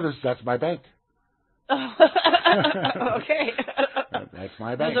 Oh yeah, that's my bank. Okay. That's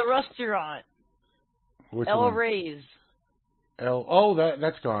my bank. There's a restaurant. Which El one? Rey's.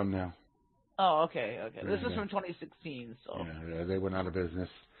 That's gone now. Oh, okay. This is Yeah. from 2016, so. Yeah, they went out of business.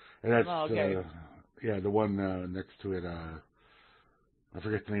 And that's the one next to it. I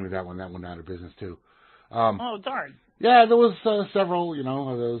forget the name of that one. That one out of business too. Oh, darn. Yeah, there was several,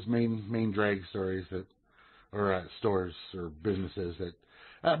 of those main drag stories or stores or businesses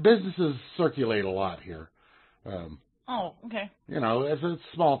that businesses circulate a lot here. Oh, okay. It's a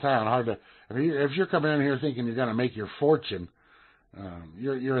small town, hard to. If you're coming in here thinking you're going to make your fortune,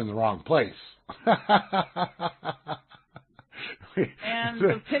 you're in the wrong place. And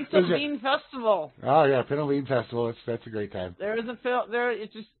the Pinto Bean Festival. Oh yeah, Pinto Bean Festival. That's a great time. There is a film there.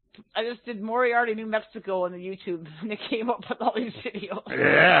 I just did Moriarty, New Mexico on the YouTube, and it came up with all these videos.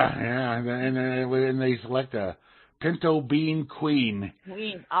 Yeah, and they select a Pinto Bean Queen.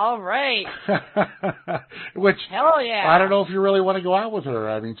 All right. Which, hell yeah. I don't know if you really want to go out with her.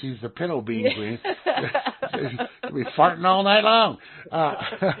 I mean, she's the Pinto Bean Queen. She'll be farting all night long.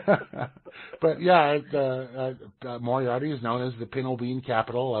 But yeah, Moriarty is known as the Pinto Bean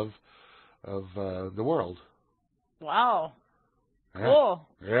capital of the world. Wow. Cool.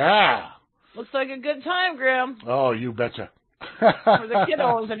 Yeah. Looks like a good time, Grim. Oh, you betcha. For the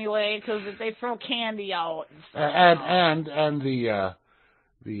kiddos, anyway, because they throw candy out and stuff. And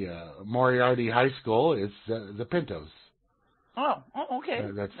the Moriarty High School is the Pintos. Oh, okay.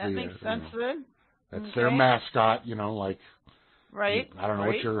 That makes sense then. That's their mascot, like. Right. I don't know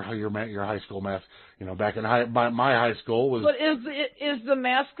what your high school back in my high school was. But is the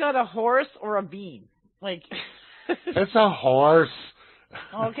mascot a horse or a bean? Like. It's a horse.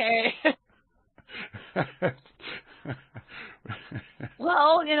 Okay.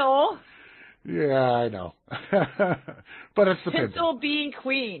 Well, Yeah, I know. But it's the Pinto being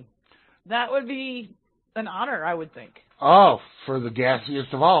queen. That would be an honor, I would think. Oh, for the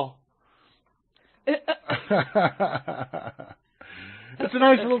gassiest of all. It's a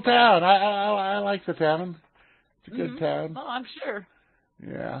nice little town. I like the town. It's a good town. Oh, I'm sure.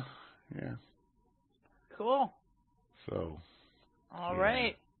 Yeah. Cool. So. All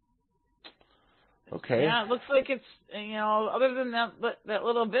right. Okay. Yeah, it looks like it's, other than that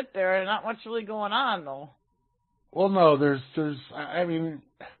little bit there, not much really going on, though. Well, no, there's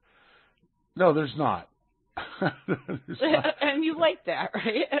not. There's not. And you like that,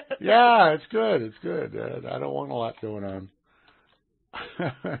 right? Yeah, it's good. I don't want a lot going on.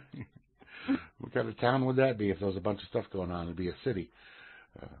 What kind of town would that be if there was a bunch of stuff going on? It'd be a city.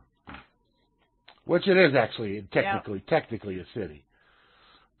 Which it is actually, technically a city.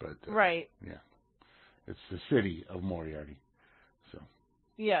 But right. Yeah. It's the city of Moriarty. So.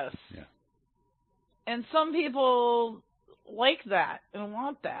 Yes. Yeah. And some people like that and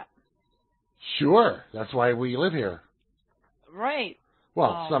want that. Sure. That's why we live here. Right.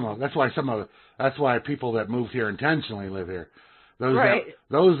 Well, that's why people that moved here intentionally live here.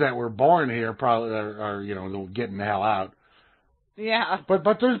 Those that were born here probably are getting the hell out. Yeah.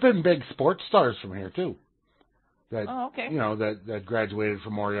 But there's been big sports stars from here too. That okay. That graduated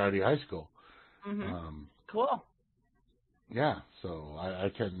from Moriarty High School. Mm-hmm. Cool. Yeah, so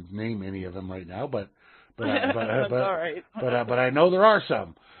I can't name any of them right now, but all right. but I know there are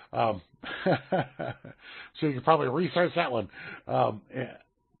some. So you can probably research that one.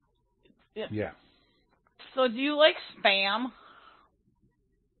 Yeah. So do you like Spam?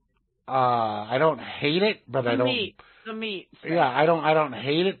 I don't hate it, but I don't. The meat. Spam. Yeah, I don't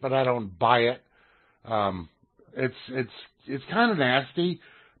hate it, but I don't buy it. It's kind of nasty.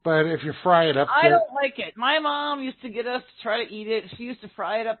 But if you fry it up, I don't like it. My mom used to get us to try to eat it. She used to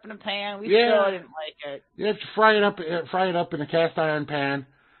fry it up in a pan. We still didn't like it. You have to fry it up in a cast iron pan,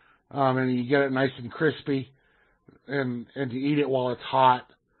 and you get it nice and crispy, and you eat it while it's hot.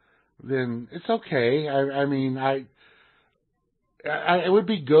 Then it's okay. It would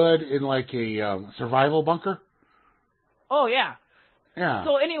be good in like a survival bunker. Oh yeah. Yeah.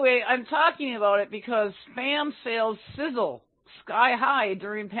 So anyway, I'm talking about it because Spam sales Sizzle sky high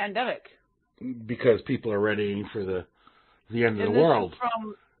during pandemic. Because people are readying for the end of the world.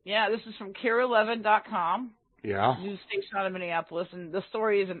 This is from care11.com. Yeah. News station out of Minneapolis, and the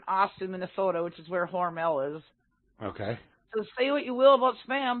story is in Austin, Minnesota, which is where Hormel is. Okay. So say what you will about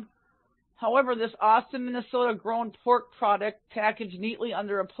Spam. However, this Austin, Minnesota grown pork product packaged neatly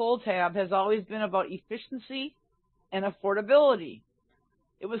under a pull tab has always been about efficiency and affordability.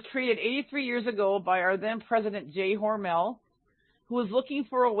 It was created 83 years ago by our then president, J. Hormel, who was looking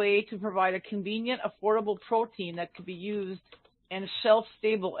for a way to provide a convenient, affordable protein that could be used and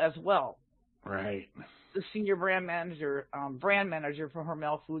shelf-stable as well. Right. The senior brand manager for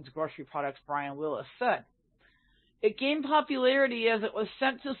Hormel Foods Grocery Products, Brian Willis, said. It gained popularity as it was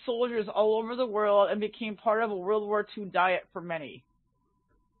sent to soldiers all over the world and became part of a World War II diet for many.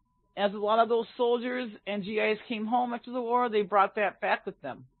 As a lot of those soldiers and GIs came home after the war, they brought that back with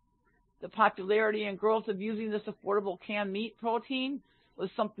them. The popularity and growth of using this affordable canned meat protein was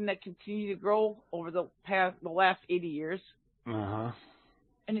something that continued to grow over the last 80 years. Uh-huh.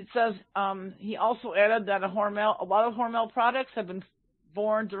 And it says he also added that a lot of Hormel products have been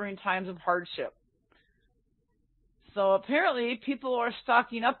born during times of hardship. So apparently people are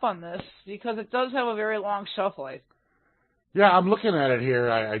stocking up on this because it does have a very long shelf life. Yeah, I'm looking at it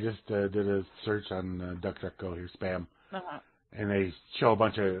here. I just did a search on DuckDuckGo here, Spam. Uh-huh. And they show a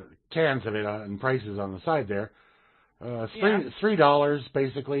bunch of cans of it and prices on the side there. $3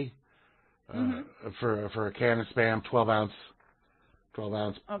 basically for a can of Spam, 12 ounce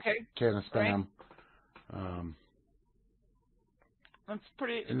okay. can of Spam. Right. That's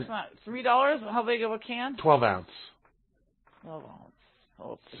pretty. It's not $3. How big of a can? 12 ounce. 12 ounce.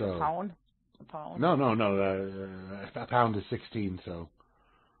 Oh, so, a pound. A pound. No. A pound is 16. So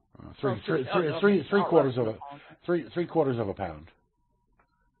three quarters of a pound.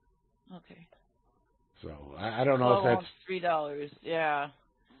 Okay. So I don't know if that's $3. Yeah.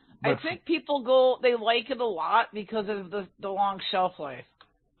 But I think people they like it a lot because of the long shelf life.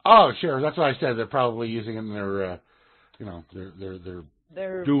 Oh, sure. That's what I said. They're probably using it in their,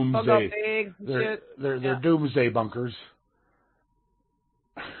 their doomsday. Their doomsday bunkers.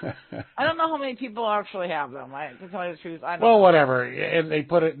 I don't know how many people actually have them. To tell you the truth, I don't Well, know. whatever. And they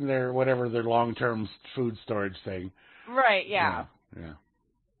put it in their their long-term food storage thing. Right. Yeah. Yeah.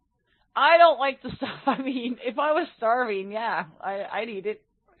 I don't like the stuff. I mean, if I was starving, yeah, I'd eat it.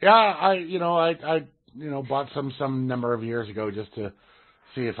 Yeah, I bought some number of years ago just to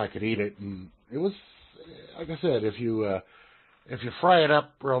see if I could eat it, and it was, like I said, if you fry it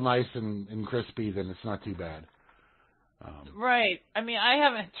up real nice and crispy, then it's not too bad. Right. I mean, I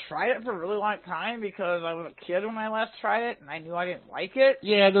haven't tried it for a really long time because I was a kid when I last tried it, and I knew I didn't like it.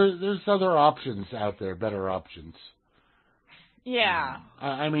 Yeah, there's other options out there, better options. Yeah.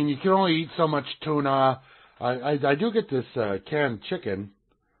 I mean, you can only eat so much tuna. I do get this canned chicken.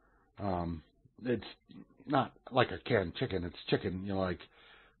 It's not like a canned chicken. It's chicken, like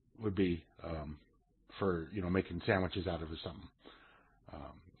would be for making sandwiches out of or something.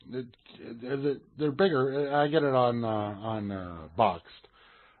 They're bigger. I get it on boxed,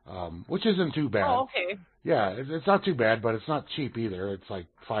 which isn't too bad. Oh, okay. Yeah, it's not too bad, but it's not cheap either. It's like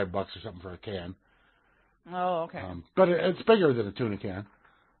 $5 or something for a can. Oh, okay. But it's bigger than a tuna can.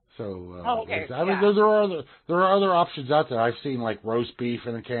 So okay. I mean, there are other options out there. I've seen like roast beef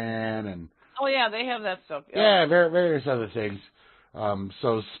in a can and. Oh yeah, they have that stuff. Yeah, various other things.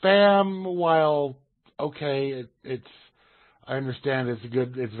 So Spam, while okay, it's I understand it's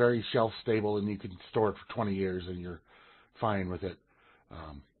good. It's very shelf stable, and you can store it for 20 years, and you're fine with it.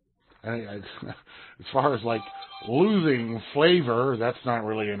 And as far as like losing flavor, that's not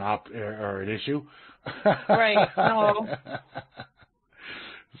really an issue. Right. No.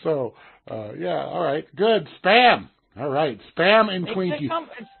 So yeah, all right, good Spam. All right, Spam and Twinkies.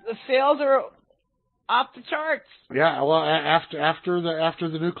 The sales are off the charts. Yeah, well, after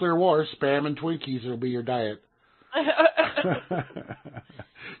the nuclear war, Spam and Twinkies will be your diet.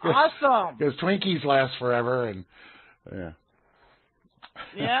 Awesome. Because Twinkies last forever, and yeah.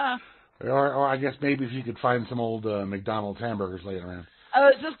 Yeah. Or I guess maybe if you could find some old McDonald's hamburgers laying around. I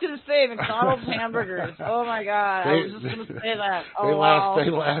was just going to say McDonald's hamburgers. Oh my God! I was just going to say that. Oh, they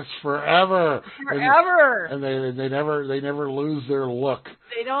last forever. Forever. And they never lose their look.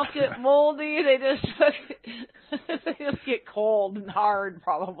 They don't get moldy. They just get cold and hard.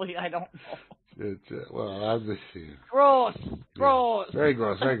 Probably. I don't know. Well, I'll just see. Gross. Yeah. Very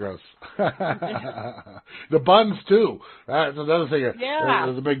gross. The buns too. That's another thing.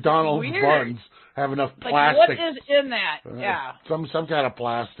 Yeah. The McDonald's Weird. buns have enough plastic. Like what is in that? Yeah. Some kind of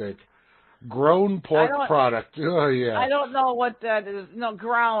plastic. Grown pork product. Oh yeah. I don't know what that is. No,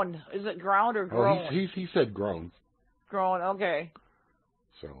 ground. Is it ground or grown? Oh, he said grown. Grown. Okay.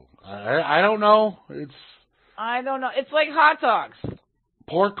 So I don't know. I don't know. It's like hot dogs.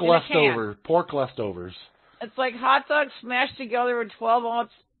 Pork leftovers. It's like hot dogs smashed together in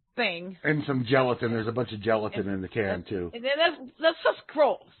 12-ounce thing. And some gelatin. There's a bunch of gelatin in the can too. And then that's just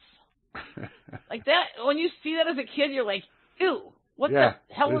gross. Like that. When you see that as a kid, you're like, ew. What the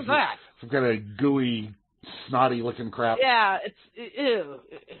hell is that? Some kind of gooey, snotty-looking crap. Yeah, it's ew.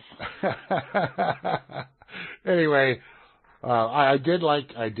 Anyway, I did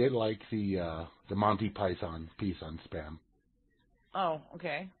like the Monty Python piece on Spam. Oh,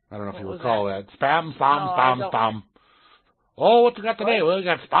 okay. I don't know if you recall that. Spam. Oh, what you got today? Well, we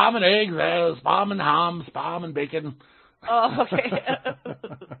got spam and eggs, spam and ham, spam and bacon. Oh, okay.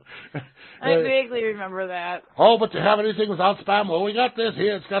 I vaguely remember that. Oh, but to have anything without spam? Well, we got this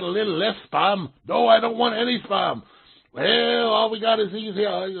here. It's got a little less spam. No, I don't want any spam. Well, all we got is these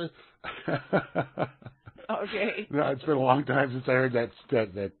here. Okay. No, it's been a long time since I heard that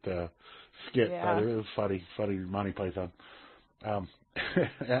skit. Yeah. It was funny Monty Python. And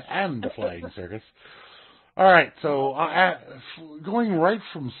the Flying Circus. All right, so going right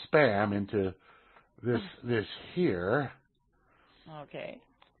from Spam into this here. Okay.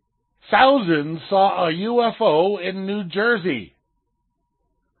 Thousands saw a UFO in New Jersey.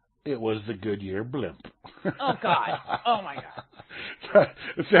 It was the Goodyear Blimp. Oh, God. Oh, my God.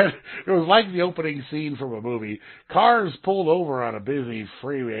 It was like the opening scene from a movie. Cars pulled over on a busy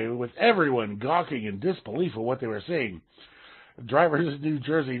freeway with everyone gawking in disbelief at what they were seeing. Drivers in New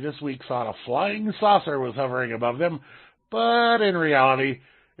Jersey this week thought a flying saucer was hovering above them, but in reality,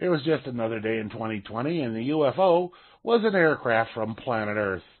 it was just another day in 2020, and the UFO was an aircraft from planet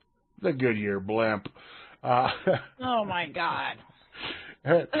Earth, the Goodyear Blimp. Oh my God!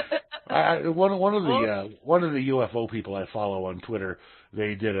 One of the UFO people I follow on Twitter,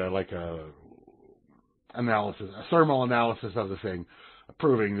 they did a analysis, a thermal analysis of the thing,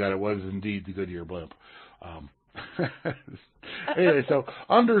 proving that it was indeed the Goodyear blimp. Anyway, so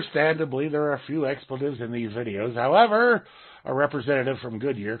understandably, there are a few expletives in these videos. However, a representative from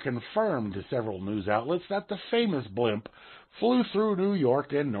Goodyear confirmed to several news outlets that the famous blimp flew through New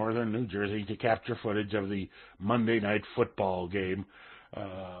York and northern New Jersey to capture footage of the Monday night football game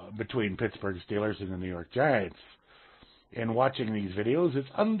between Pittsburgh Steelers and the New York Giants. In watching these videos, it's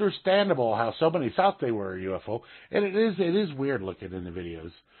understandable how so many thought they were a UFO, and it is weird looking in the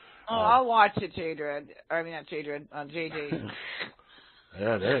videos. Oh, I'll watch it, J-Dread. I mean, not J-Dread, JJ.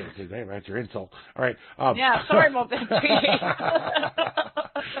 Yeah, there, that's your insult. All right. Yeah, sorry about that,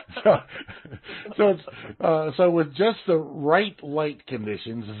 JJ. So with just the right light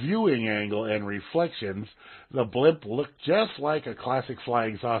conditions, viewing angle, and reflections, the blimp looked just like a classic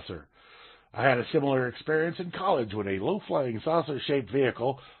flying saucer. I had a similar experience in college when a low-flying saucer-shaped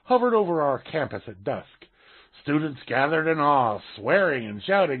vehicle hovered over our campus at dusk. Students gathered in awe, swearing and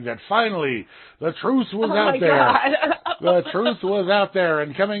shouting that finally the truth was out there. The truth was out there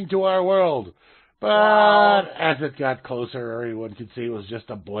and coming to our world. But as it got closer, everyone could see it was just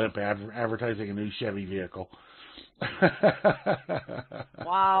a blimp advertising a new Chevy vehicle.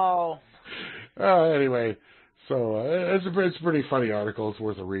 Wow. Anyway, so it's a pretty funny article. It's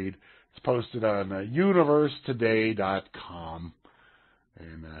worth a read. It's posted on universetoday.com.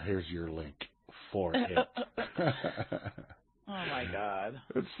 And here's your link for it. Oh, my God.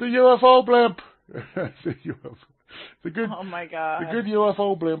 It's the UFO blimp. Oh, my God. The good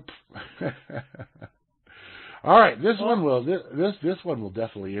UFO blimp. All right, this one will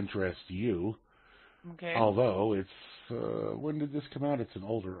definitely interest you. Okay. Although it's when did this come out? It's an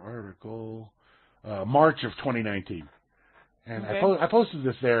older article, March of 2019, and okay. I posted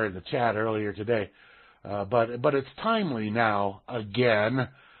this there in the chat earlier today, but it's timely now again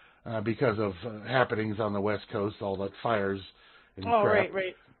because of happenings on the West Coast, all that fires. And crap.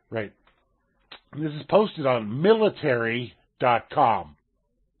 Right. This is posted on military.com.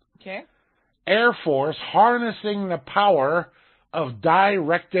 Okay. Air Force harnessing the power of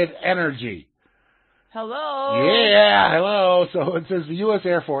directed energy. Hello. Yeah, hello. So it says the U.S.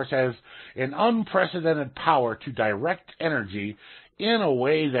 Air Force has an unprecedented power to direct energy in a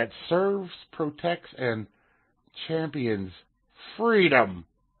way that serves, protects, and champions freedom.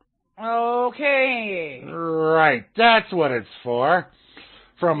 Okay. Right, that's what it's for.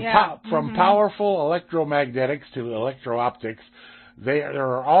 From powerful electromagnetics to electro-optics, there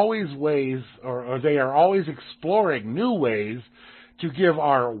are always ways, or they are always exploring new ways to give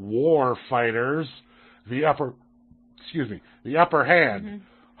our war fighters the upper hand,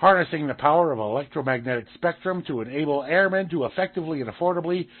 harnessing the power of electromagnetic spectrum to enable airmen to effectively and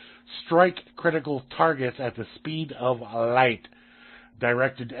affordably strike critical targets at the speed of light.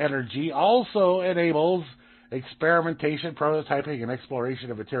 Directed energy also enables experimentation, prototyping, and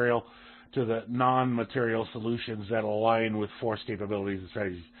exploration of material to the non-material solutions that align with force capabilities and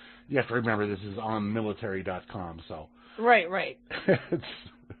strategies. You have to remember this is on military.com, so. Right. Anyway,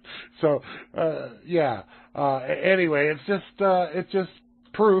 it's just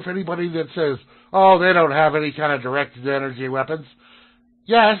proof. Anybody that says, "Oh, they don't have any kind of directed energy weapons,"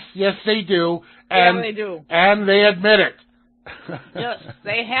 yes, they do, and they do, and they admit it. Yes,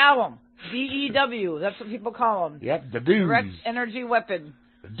 they have them. DEW, that's what people call them. Yep, the dudes. Direct energy weapon.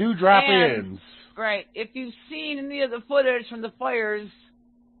 The do-drop-ins. Right. If you've seen any of the footage from the fires,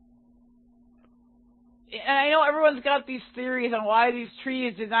 and I know everyone's got these theories on why these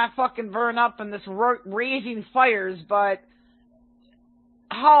trees did not fucking burn up in this raging fires, but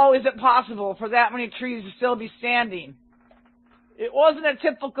how is it possible for that many trees to still be standing? It wasn't a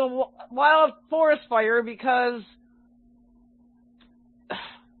typical wild forest fire because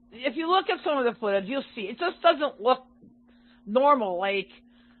if you look at some of the footage, you'll see it just doesn't look normal. Like,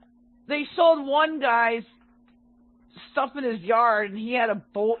 they showed one guy's stuff in his yard, and he had a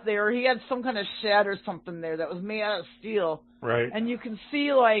boat there. He had some kind of shed or something there that was made out of steel. Right. And you can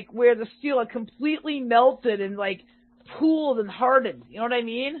see, like, where the steel had completely melted and, like, pooled and hardened. You know what I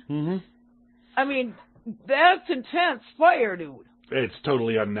mean? Mm-hmm. I mean, that's intense fire, dude. It's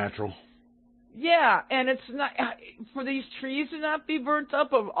totally unnatural. Yeah, and it's not for these trees to not be burnt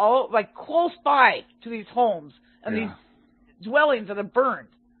up of all, like, close by to these homes and these dwellings that are burned.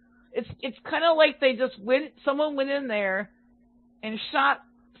 It's kind of like they just someone went in there and shot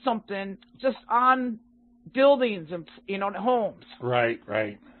something just on buildings and, homes. Right.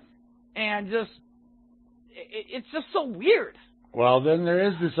 And it's just so weird. Well, then there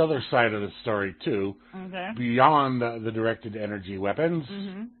is this other side of the story too. Okay. Beyond the directed energy weapons.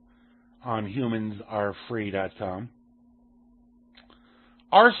 Mm-hmm. On humansarefree.com.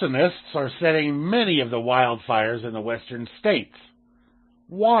 Arsonists are setting many of the wildfires in the western states.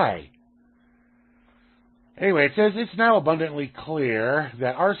 Why? Anyway, it says it's now abundantly clear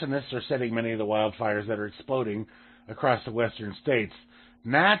that arsonists are setting many of the wildfires that are exploding across the western states.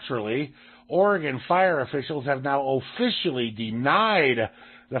 Naturally, Oregon fire officials have now officially denied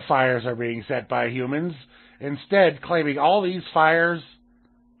the fires are being set by humans, instead claiming all these fires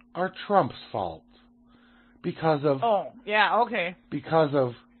are Trump's fault because of because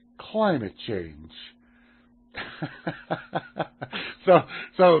of climate change.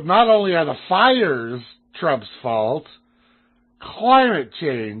 So not only are the fires Trump's fault, climate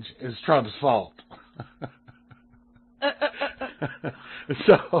change is Trump's fault.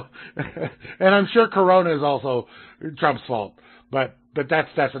 So, and I'm sure Corona is also Trump's fault, but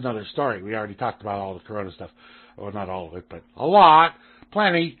that's another story. We already talked about all the Corona stuff. Well, not all of it, but a lot,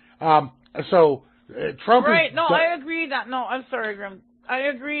 plenty. Trump. Right? No, I agree. I'm sorry, Grim. I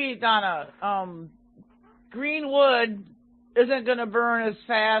agree, Donna. Green wood isn't going to burn as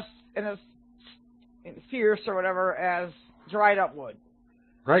fast and as fierce or whatever as dried up wood.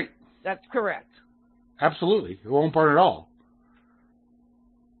 Right. That's correct. Absolutely. It won't burn at all.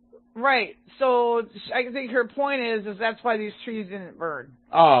 Right. So I think her point is that's why these trees didn't burn.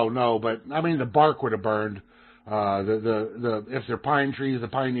 Oh no, but I mean the bark would have burned. If they're pine trees, the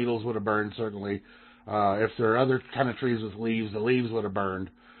pine needles would have burned certainly. If there are other kind of trees with leaves, the leaves would have burned.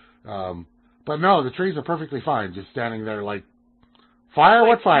 But no, the trees are perfectly fine, just standing there like fire.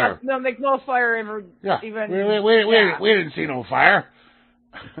 What fire? No, make no fire ever. Yeah. Even. We didn't see no fire.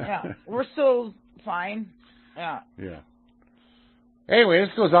 Yeah, we're still fine. Yeah. Yeah. Anyway,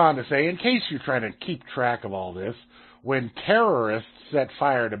 this goes on to say, in case you're trying to keep track of all this, when terrorists set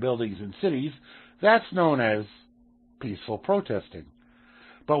fire to buildings and cities, that's known as peaceful protesting.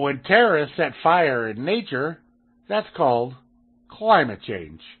 But when terrorists set fire in nature, that's called climate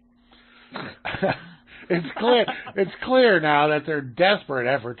change. It's clear now that their desperate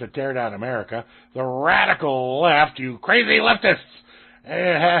effort to tear down America, the radical left, you crazy leftists,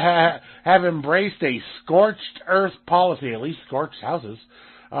 have embraced a scorched earth policy, at least scorched houses,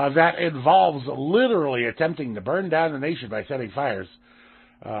 that involves literally attempting to burn down the nation by setting fires.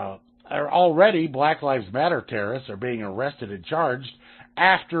 Already, Black Lives Matter terrorists are being arrested and charged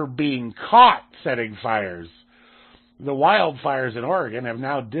after being caught setting fires. The wildfires in Oregon have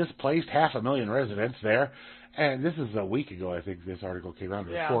now displaced 500,000 residents there, and this is a week ago, I think this article came out,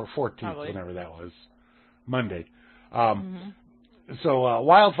 14th, probably. Whenever that was, Monday. So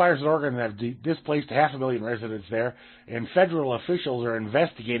wildfires in Oregon have displaced 500,000 residents there, and federal officials are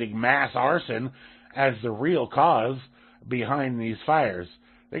investigating mass arson as the real cause behind these fires.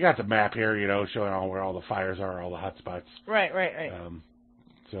 They got the map here, showing where all the fires are, all the hot spots. Right.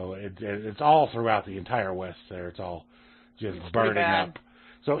 So it's all throughout the entire West there. It's all just burning up.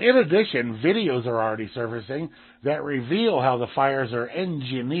 So in addition, videos are already surfacing that reveal how the fires are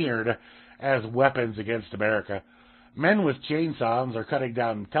engineered as weapons against America. Men with chainsaws are cutting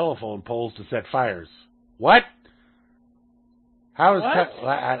down telephone poles to set fires. What? How is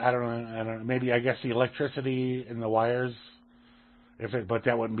I don't know. Maybe I guess the electricity in the wires. But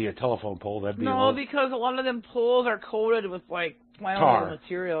that wouldn't be a telephone pole. That'd be because a lot of them poles are coated with like flammable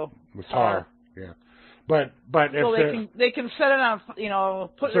material. With tar. Yeah. But if so they can set it on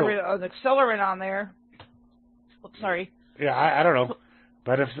put an accelerant on there. Oops, sorry. Yeah, I don't know.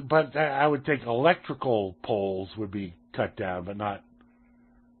 But I would think electrical poles would be cut down, but not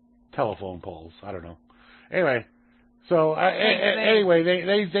telephone poles. I don't know. Anyway, so anyway,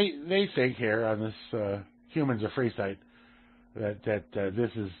 they think here on this Humans Are Free site that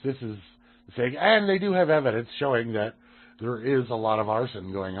this is the thing, and they do have evidence showing that there is a lot of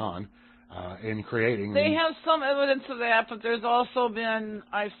arson going on in creating. They have some evidence of that, but there's also been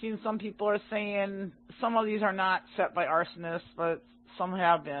I've seen some people are saying some of these are not set by arsonists, but some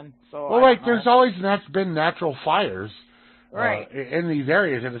have been. So there's always been natural fires in these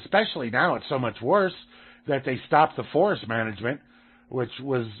areas, and especially now it's so much worse that they stopped the forest management, which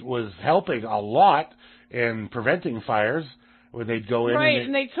was helping a lot in preventing fires when they'd go in. Right,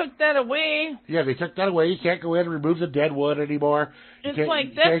 and they took that away. Yeah, they took that away. You can't go in and remove the dead wood anymore. It's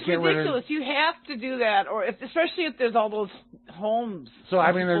like, that's ridiculous. You have to do that, or especially if there's all those homes. So,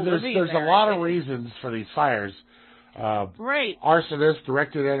 I mean, there's a lot of reasons for these fires. Right. Arsonists,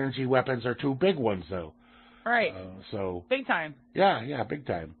 directed energy weapons are two big ones, though. Right. So big time. Yeah, big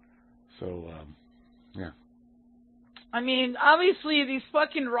time. So, yeah. I mean, obviously, these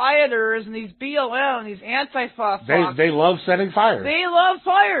fucking rioters and these BLM and these anti-Phos They love setting fires. They love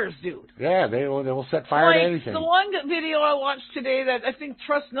fires, dude. Yeah, they will set fire to anything. The one video I watched today that I think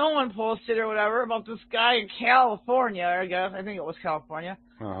Trust No One posted or whatever about this guy in California, I guess. I think it was California.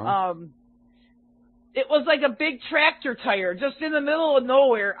 Uh-huh. It was like a big tractor tire just in the middle of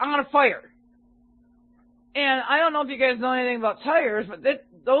nowhere on a fire. And I don't know if you guys know anything about tires, but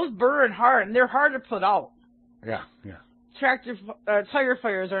those burn hard, and they're hard to put out. Yeah. Tire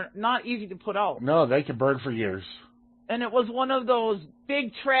fires are not easy to put out. No, they can burn for years. And it was one of those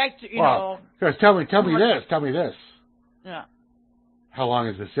big tractor, you know. Guys, tell me this. Yeah. How long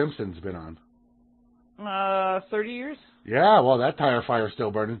has The Simpsons been on? 30 years? Yeah, well, that tire fire's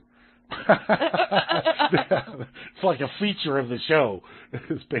still burning. It's like a feature of the show,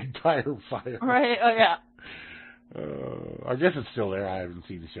 this big tire fire. Right, oh yeah. I guess it's still there. I haven't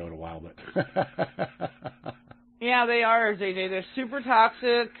seen the show in a while, but... Yeah, they are, JJ. They're super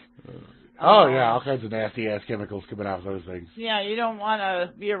toxic. Yeah, all kinds of nasty-ass chemicals coming out of those things. Yeah, you don't want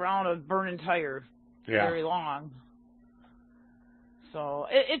to be around a burning tire very long. So,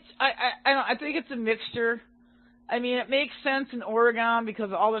 I think it's a mixture. I mean, it makes sense in Oregon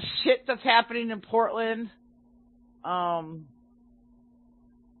because of all the shit that's happening in Portland.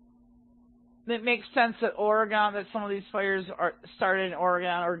 It makes sense that Oregon, that some of these fires are started in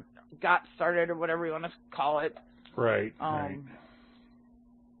Oregon or got started or whatever you want to call it. Right, right.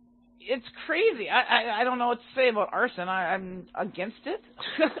 It's crazy. I don't know what to say about arson. I'm against it.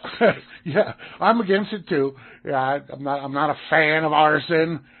 Yeah, I'm against it too. Yeah, I'm not a fan of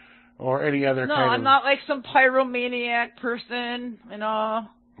arson or any other kind of... No, I'm not like some pyromaniac person, you know.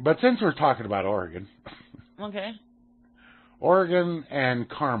 But since we're talking about Oregon... Okay. Oregon and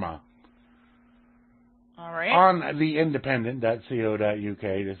karma. All right. On the independent.co.uk,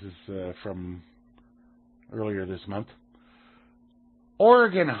 this is from earlier this month.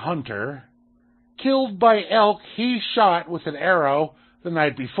 Oregon hunter killed by elk he shot with an arrow the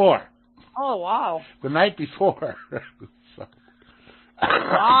night before. Oh, wow. The night before.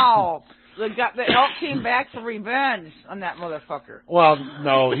 Wow. The elk came back for revenge on that motherfucker. Well,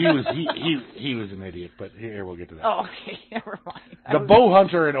 no, he was an idiot, but here we'll get to that. Oh, okay, never mind. The bow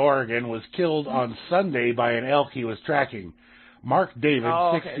hunter in Oregon was killed on Sunday by an elk he was tracking. Mark David,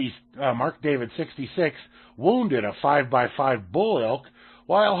 66, wounded a 5x5 bull elk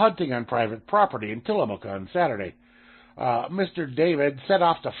while hunting on private property in Tillamook on Saturday. Mr. David set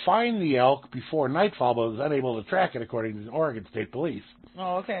off to find the elk before nightfall, but was unable to track it, according to the Oregon State Police.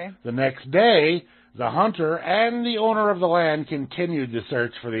 Oh, okay. The next day, the hunter and the owner of the land continued the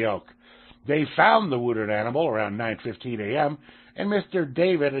search for the elk. They found the wounded animal around 9:15 a.m., and Mr.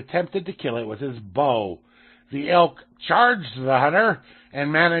 David attempted to kill it with his bow. The elk charged the hunter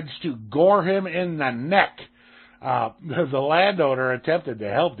and managed to gore him in the neck. The landowner attempted to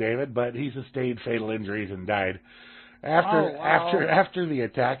help David, but he sustained fatal injuries and died. After the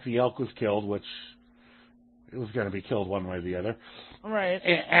attack, the elk was killed, which it was going to be killed one way or the other. Right.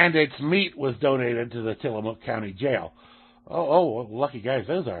 And its meat was donated to the Tillamook County Jail. Oh, lucky guys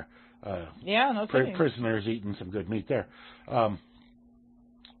those are. Yeah, no kidding. Prisoners eating some good meat there.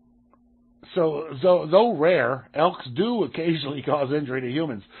 So, though rare, elks do occasionally cause injury to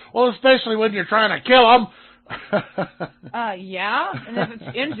humans. Well, especially when you're trying to kill them. Yeah, and if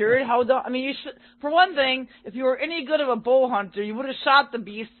it's injured, you should. For one thing, if you were any good of a bull hunter, you would have shot the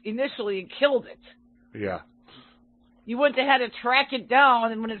beast initially and killed it. Yeah. You wouldn't have had to track it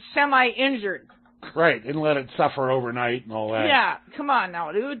down and when it's semi-injured. Right, and let it suffer overnight and all that. Yeah, come on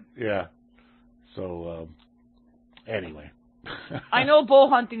now, dude. Yeah. So, anyway. I know bull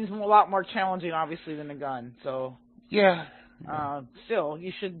hunting is a lot more challenging, obviously, than a gun. So. Yeah. Still,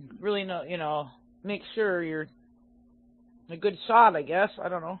 you should really know, make sure you're a good shot, I guess. I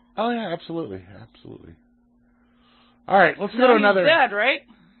don't know. Oh, yeah, absolutely. Absolutely. All right, let's go to another. He's dead, right?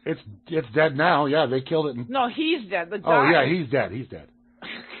 It's dead now. Yeah, they killed it. No, he's dead. The guy. Oh, yeah, he's dead. He's dead.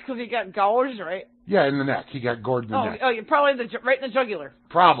 Because he got gouged, right? Yeah, in the neck. He got gored in the neck. Oh, probably right in the jugular.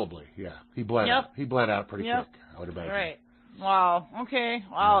 Probably, yeah. He bled out. He bled out pretty quick, I would imagine. Right. Wow. Okay.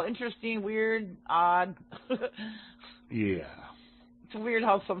 Wow. Yeah. Interesting. Weird. Odd. Yeah. It's weird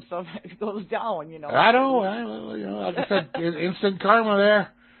how some stuff goes down, I know. Like I said, instant karma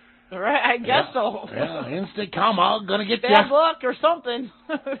there. Right, I guess so. Yeah, instant karma, gonna get bad luck or something.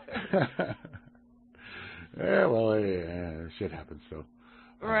 Yeah, well, shit happens, so.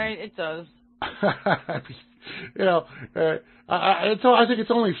 Right, it does. I think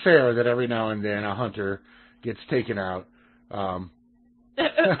it's only fair that every now and then a hunter gets taken out.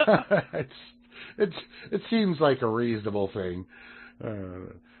 It seems like a reasonable thing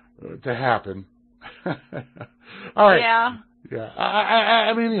to happen. All right. Yeah. Yeah.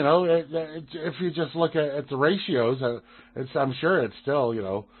 I mean, you know, if you just look at the ratios, I'm sure it's still, you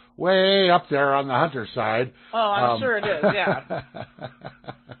know, way up there on the Hunter side. Oh, I'm sure it is, yeah.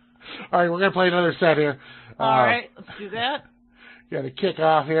 All right, we're going to play another set here. All right, let's do that. Yeah, to kick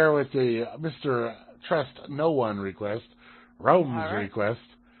off here with the Mr. Trust No One request, Rome's request.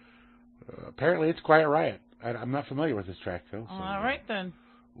 Apparently it's Quiet Riot. I'm not familiar with this track, though. So, all right, then.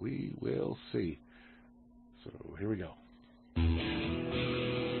 We will see. So, here we go.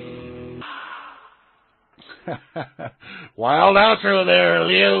 Wild outro there,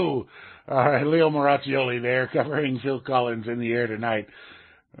 Leo. All right, Leo Maraccioli there, covering Phil Collins in the air tonight.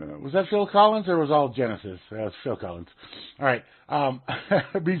 Was that Phil Collins or was all Genesis? That was Phil Collins. All right.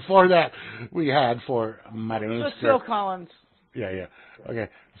 Before that, we had for Moosegurl. It was Phil Collins. Yeah. Okay.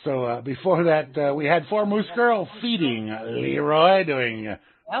 So before that, we had for Moosegurl feeding Leroy, doing a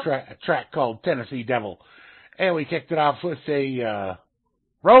track called Tennessee Devil. And we kicked it off with a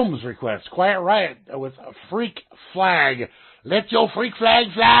Rome's request, Quiet Riot, with a Freak Flag. Let your freak flag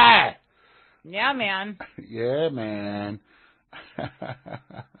fly! Yeah, man. Yeah, man.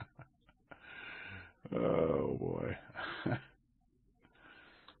 Oh, boy.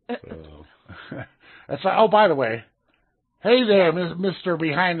 That's oh, by the way, hey there, Mr.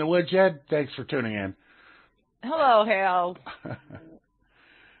 Behind the Woodshed. Thanks for tuning in. Hello, Hal.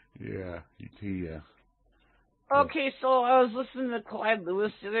 Yeah, he Okay, so I was listening to Clyde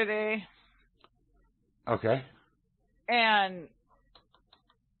Lewis the other day. Okay. And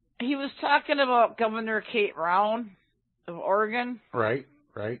he was talking about Governor Kate Brown of Oregon. Right.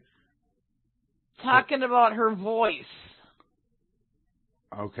 Talking about her voice.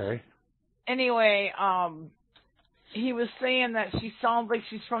 Okay. Anyway, he was saying that she sounds like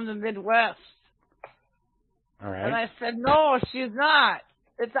she's from the Midwest. All right. And I said, no, she's not.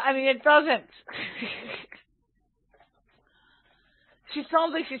 It doesn't. She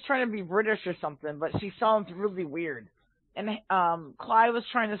sounds like she's trying to be British or something, but she sounds really weird. And Clyde was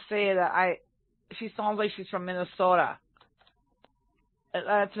trying to say that she sounds like she's from Minnesota.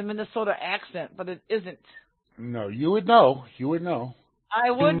 It's a Minnesota accent, but it isn't. No, you would know. I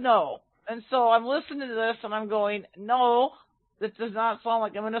would know. And so I'm listening to this, and I'm going, no, this does not sound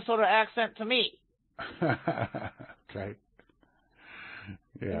like a Minnesota accent to me. Okay.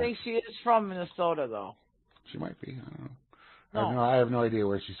 Yeah. I think she is from Minnesota, though. She might be. I don't know. No. I have no idea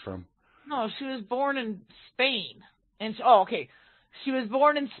where she's from. No, she was born in Spain. And she was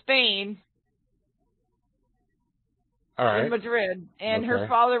born in Spain. All right. In Madrid, and her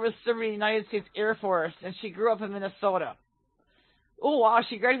father was serving in the United States Air Force, and she grew up in Minnesota. Oh, wow,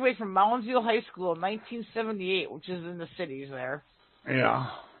 she graduated from Moundsville High School in 1978, which is in the cities there.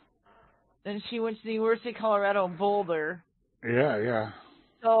 Yeah. Then she went to the University of Colorado in Boulder. Yeah.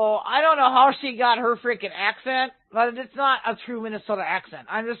 So I don't know how she got her freaking accent, but it's not a true Minnesota accent.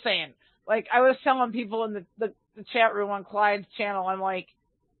 I'm just saying. Like, I was telling people in the chat room on Clyde's channel, I'm like,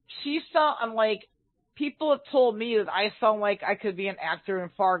 people have told me that I sound like I could be an actor in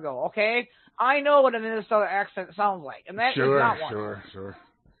Fargo, okay? I know what a Minnesota accent sounds like, and that is not one. Sure.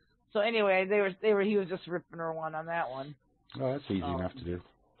 So anyway, he was just ripping her one on that one. Oh, that's easy enough to do.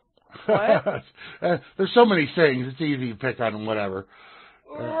 What? There's so many things. It's easy to pick on whatever.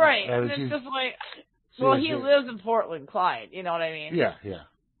 Right. And it's just like, well, he lives in Portland, Clyde. You know what I mean? Yeah.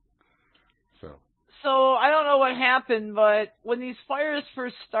 So I don't know what happened, but when these fires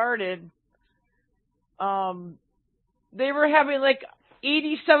first started, they were having like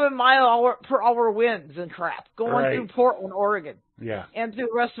 87-mile-per-hour winds and crap going through Portland, Oregon. Yeah. And through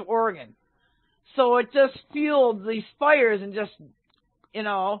the rest of Oregon. So it just fueled these fires and just, you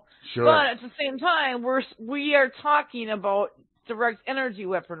know. Sure. But at the same time, we are talking about direct energy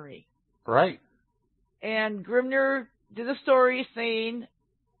weaponry. Right. And Grimnir did a story saying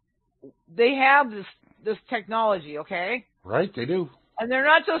they have this technology, okay? Right, they do. And they're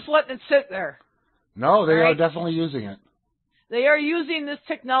not just letting it sit there. No, they are definitely using it. They are using this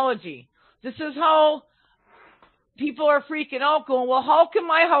technology. This is how people are freaking out, going, well, how can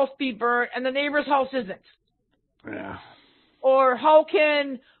my house be burnt and the neighbor's house isn't? Yeah. Or how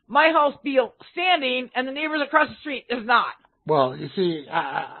can my house be standing and the neighbor's across the street is not? Well, you see,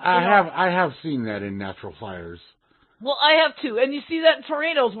 I have seen that in natural fires. Well, I have too. And you see that in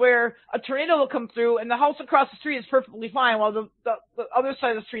tornadoes where a tornado will come through and the house across the street is perfectly fine while the other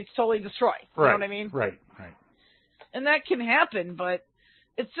side of the street's totally destroyed. You know what I mean? Right. And that can happen, but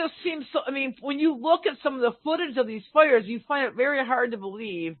it just seems so... I mean, when you look at some of the footage of these fires, you find it very hard to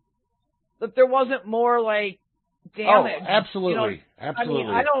believe that there wasn't more, like, damage. Oh, absolutely. You know? Absolutely.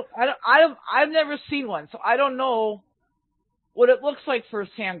 I mean, I've never seen one, so I don't know what it looks like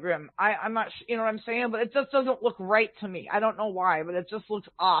firsthand, Grim. I'm not, you know what I'm saying, but it just doesn't look right to me. I don't know why, but it just looks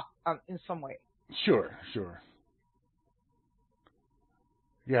off in some way. Sure.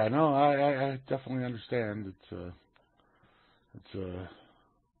 Yeah, no, I definitely understand.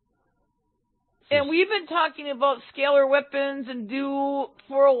 And we've been talking about scalar weapons and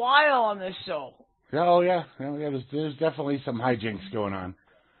for a while on this show. Oh yeah. There's definitely some hijinks going on.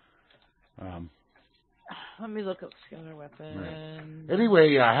 Let me look up scalar weapons. Right.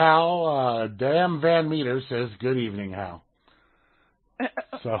 Anyway, Hal, damn Van Meter says, "Good evening, Hal."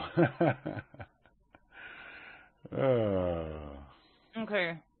 So.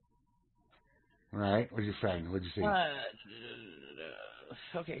 Okay. All right. What'd you find? What'd you see?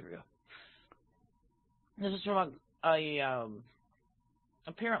 Okay, real. This is from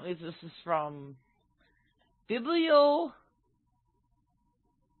apparently this is from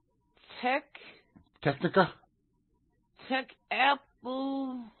Technica? Tech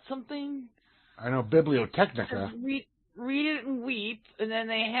Apple something. I know Bibliotechnica. Read it and weep, and then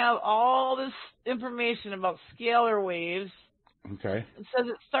they have all this information about scalar waves. Okay. It says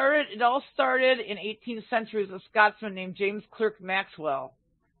it all started in 18th century with a Scotsman named James Clerk Maxwell.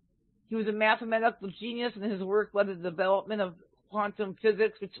 He was a mathematical genius, and his work led to the development of quantum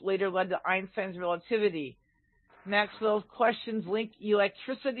physics, which later led to Einstein's relativity. Maxwell's questions linked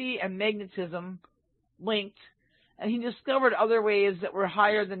electricity and magnetism, and he discovered other waves that were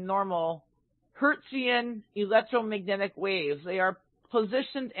higher than normal, Hertzian electromagnetic waves. They are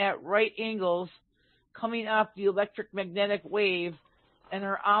positioned at right angles coming off the electromagnetic wave and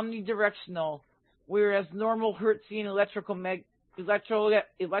are omnidirectional, whereas normal Hertzian electromagnetic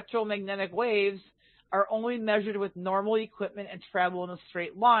waves are only measured with normal equipment and travel in a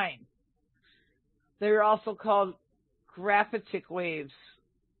straight line. They are also called graphitic waves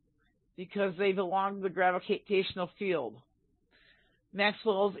because they belong to the gravitational field.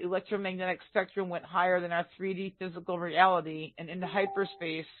 Maxwell's electromagnetic spectrum went higher than our 3D physical reality and into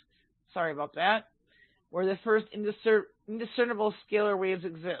hyperspace, where the first indiscernible scalar waves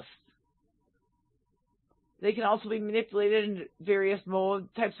exist. They can also be manipulated in various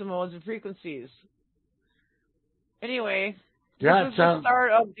types of modes and frequencies. Anyway, this is the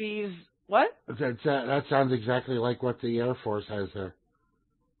start of these. What? That sounds exactly like what the Air Force has there.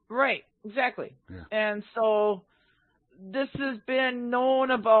 Right, exactly. Yeah. And so this has been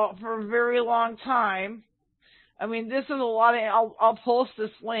known about for a very long time. I mean, this is a lot of. I'll post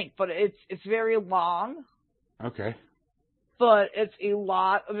this link, but it's very long. Okay. But it's a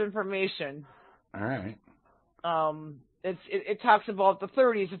lot of information. All right. It talks about the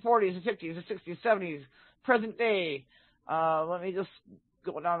 30s, the 40s, the 50s, the 60s, 70s, present day. Let me just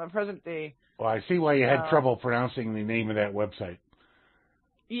go down to present day. Well, I see why you had trouble pronouncing the name of that website.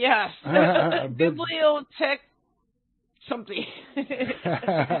 Yes. Bibliotech something.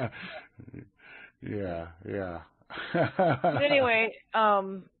 Yeah. But anyway,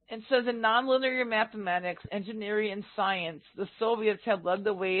 it says in nonlinear mathematics, engineering, and science, the Soviets have led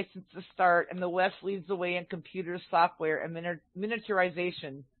the way since the start, and the West leads the way in computer software and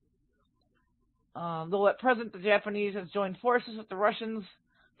miniaturization. Though at present the Japanese have joined forces with the Russians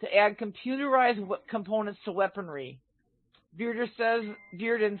to add computerized components to weaponry. Bearden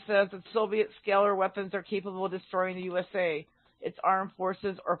says that Soviet scalar weapons are capable of destroying the USA, its armed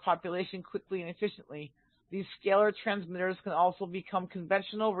forces, or population quickly and efficiently. These scalar transmitters can also become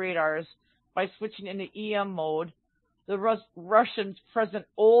conventional radars by switching into EM mode. The Russians present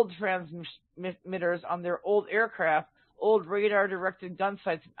old transmitters on their old aircraft, old radar-directed gun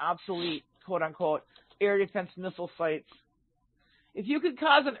sites, and obsolete, quote-unquote, air defense missile sites. If you could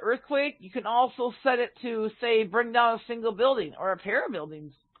cause an earthquake, you can also set it to, say, bring down a single building or a pair of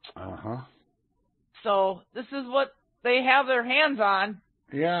buildings. Uh-huh. So this is what they have their hands on.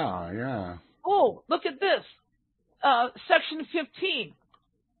 Yeah. Oh, look at this. Section 15.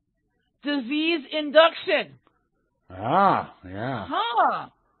 Disease induction. Ah, yeah. Huh.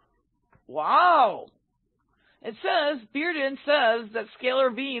 Wow. Bearden says that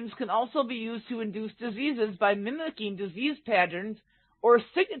scalar beams can also be used to induce diseases by mimicking disease patterns or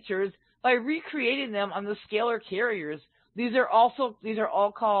signatures by recreating them on the scalar carriers. These are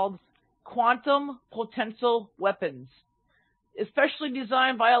all called quantum potential weapons. Especially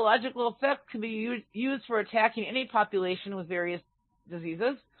designed biological effects can be used for attacking any population with various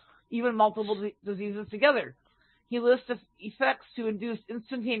diseases, even multiple diseases together. He lists effects to induce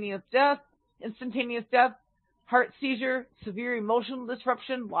instantaneous death, heart seizure, severe emotional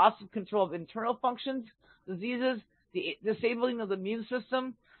disruption, loss of control of internal functions, diseases, the disabling of the immune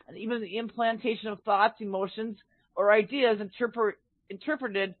system, and even the implantation of thoughts, emotions, or ideas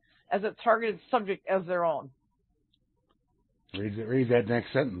interpreted as a targeted subject as their own. Read that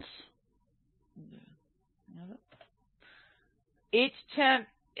next sentence. H10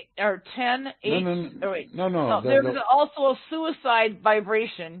 or 10 H. No. There's also a suicide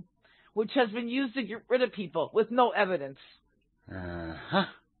vibration, which has been used to get rid of people with no evidence. There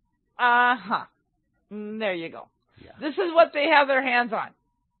you go. Yeah. This is what they have their hands on.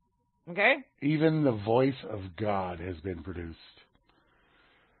 Okay? Even the voice of God has been produced.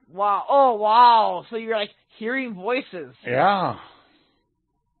 Wow. Oh, wow. So you're like hearing voices. Yeah.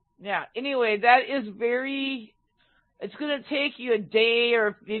 Yeah. Anyway, that is very... It's going to take you a day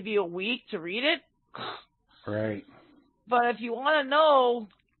or maybe a week to read it. Right. But if you want to know...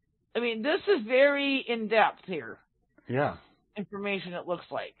 I mean, this is very in-depth here. Yeah. Information, it looks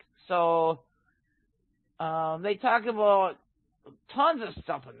like. So, they talk about tons of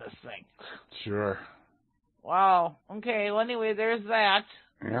stuff in this thing. Sure. Wow. Okay, well, anyway, there's that.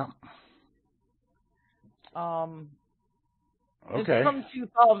 Yeah. It's from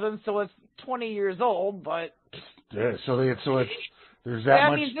 2000, so it's 20 years old, but... Yeah, so it's there's that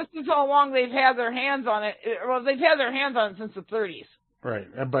much... I mean, this is how long they've had their hands on it. Well, they've had their hands on it since the 30s. Right,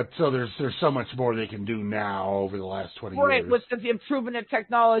 but so there's so much more they can do now over the last 20 years. Right, with the improvement in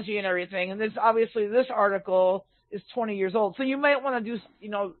technology and everything. And this article is 20 years old. So you might want to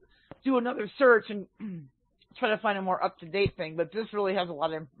do another search and try to find a more up-to-date thing. But this really has a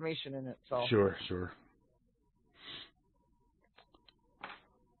lot of information in it. So Sure.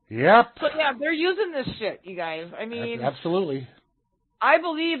 Yep. So yeah, they're using this shit, you guys. I mean, absolutely. I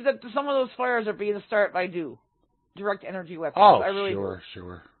believe that some of those fires are being started by direct energy weapons. Oh, I really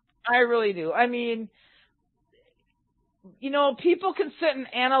sure. I really do. I mean, people can sit and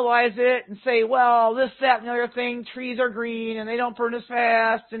analyze it and say, well, this, that, and the other thing, trees are green and they don't burn as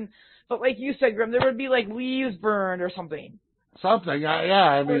fast. But like you said, Grim, there would be like leaves burned or something. Something, yeah.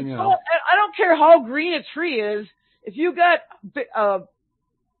 I mean, I don't care how green a tree is. If you got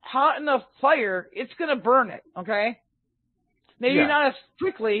hot enough fire, it's going to burn it, okay? Maybe not as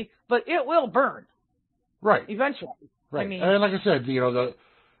quickly, but it will burn. Right. Eventually. Right. I mean, and like I said,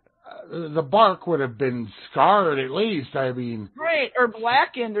 the bark would have been scarred at least. I mean. Right, or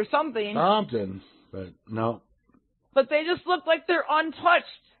blackened or something. But no. But they just look like they're untouched.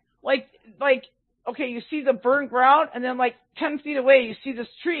 Like, okay, you see the burned ground, and then like 10 feet away, you see this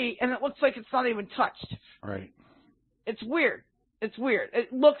tree, and it looks like it's not even touched. Right. It's weird.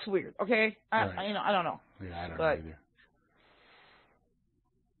 It looks weird, okay? I don't know. Yeah, I don't know either.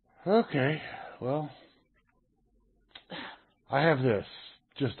 Okay, well, I have this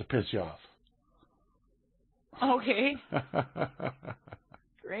just to piss you off. Okay.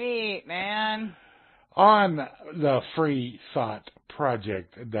 Great, man. On the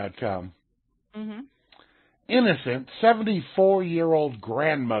freethoughtproject.com, innocent 74-year-old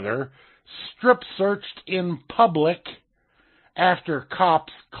grandmother strip-searched in public after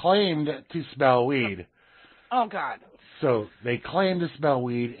cops claimed to smell weed. Oh, God. So they claimed to smell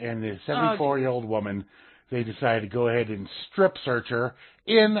weed, and the 74-year-old woman, they decided to go ahead and strip search her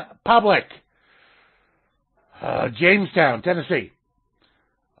in public. Jamestown, Tennessee.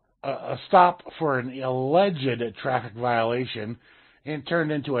 A stop for an alleged traffic violation and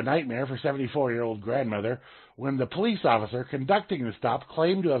turned into a nightmare for 74-year-old grandmother when the police officer conducting the stop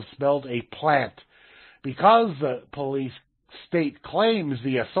claimed to have smelled a plant. Because the police state claims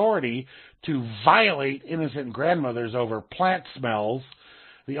the authority to violate innocent grandmothers over plant smells,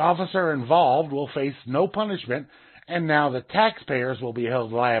 the officer involved will face no punishment, and now the taxpayers will be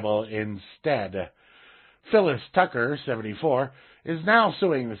held liable instead. Phyllis Tucker, 74, is now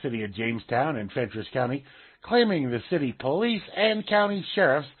suing the city of Jamestown in Fentress County, claiming the city police and county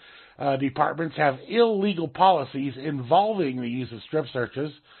sheriff's departments have illegal policies involving the use of strip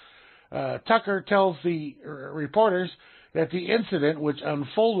searches. Tucker tells the reporters that the incident, which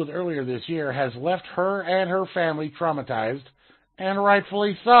unfolded earlier this year, has left her and her family traumatized, and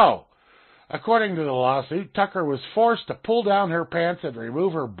rightfully so. According to the lawsuit, Tucker was forced to pull down her pants and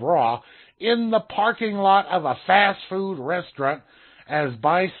remove her bra in the parking lot of a fast food restaurant as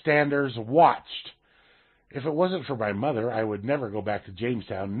bystanders watched. If it wasn't for my mother, I would never go back to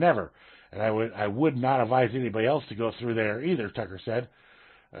Jamestown, never. And I would not advise anybody else to go through there either, Tucker said.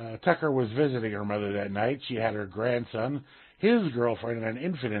 Tucker was visiting her mother that night. She had her grandson, his girlfriend, and an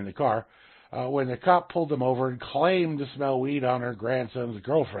infant in the car when the cop pulled them over and claimed to smell weed on her grandson's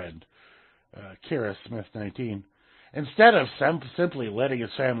girlfriend, Kira Smith, 19. Instead of simply letting his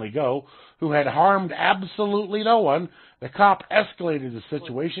family go, who had harmed absolutely no one, the cop escalated the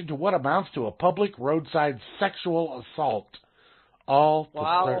situation to what amounts to a public roadside sexual assault, all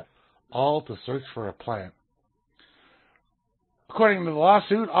to search for a plant. According to the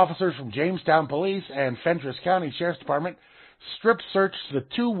lawsuit, officers from Jamestown Police and Fentress County Sheriff's Department strip searched the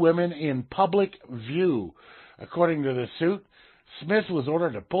two women in public view. According to the suit, Smith was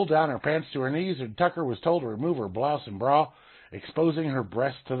ordered to pull down her pants to her knees, and Tucker was told to remove her blouse and bra, exposing her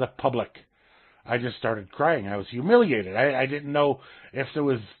breasts to the public. I just started crying. I was humiliated. I didn't know if there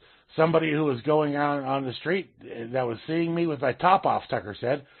was somebody who was going out on the street that was seeing me with my top off, Tucker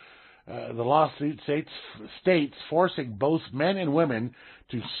said. The lawsuit states forcing both men and women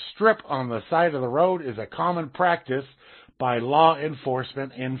to strip on the side of the road is a common practice by law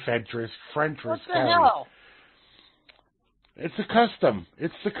enforcement in Fentress County. What the hell? It's a custom.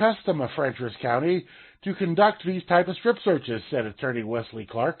 It's the custom of Fentress County to conduct these type of strip searches, said Attorney Wesley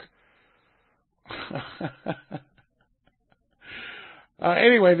Clark.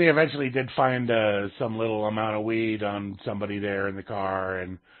 Anyway, they eventually did find some little amount of weed on somebody there in the car,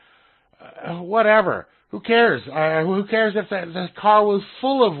 and whatever. Who cares? Who cares if the car was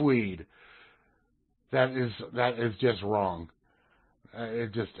full of weed? That is just wrong.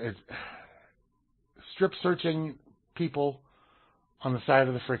 It's strip searching people on the side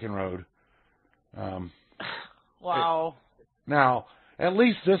of the freaking road. Wow. Now, at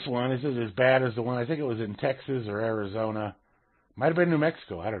least this one isn't as bad as the one, I think it was in Texas or Arizona. Might have been New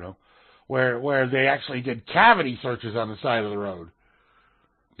Mexico, I don't know. Where they actually did cavity searches on the side of the road.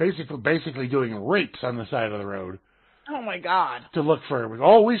 Basically doing rapes on the side of the road. Oh my God. To look for,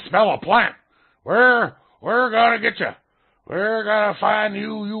 we smell a plant. We're gonna get you. We're gonna find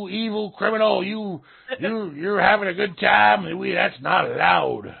you, you evil criminal. You're having a good time. That's not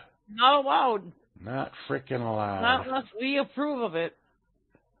allowed. Not allowed. Not freaking allowed. Not unless we approve of it.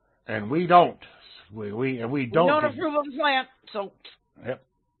 And we don't. We don't approve of the plant, so. Yep.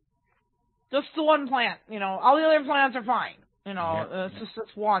 Just the one plant, all the other plants are fine. It's just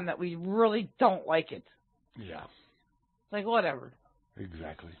this one that we really don't like it. Yeah. Like, whatever.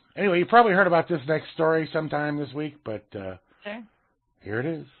 Exactly. Anyway, you probably heard about this next story sometime this week, but okay. Here it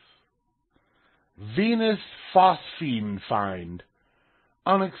is. Venus phosphine find.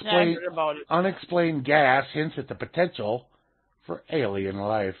 Unexplained gas hints at the potential for alien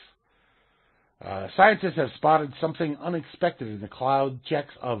life. Scientists have spotted something unexpected in the cloud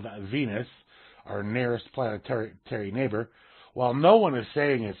checks of Venus, our nearest planetary neighbor. While no one is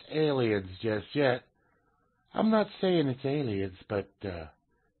saying it's aliens just yet, I'm not saying it's aliens, but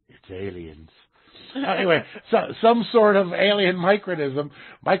it's aliens. Anyway, some sort of alien microorganism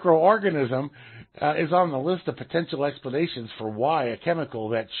is on the list of potential explanations for why a chemical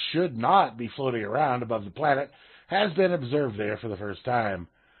that should not be floating around above the planet has been observed there for the first time.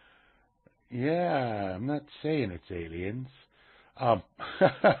 Yeah, I'm not saying it's aliens. The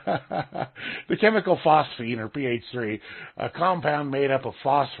chemical phosphine, or PH3, a compound made up of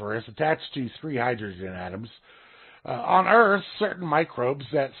phosphorus attached to 3 hydrogen atoms. On Earth, certain microbes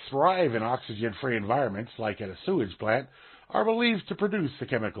that thrive in oxygen-free environments, like at a sewage plant, are believed to produce the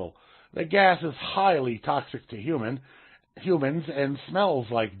chemical. The gas is highly toxic to humans and smells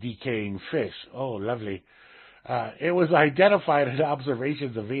like decaying fish. Oh, lovely. It was identified in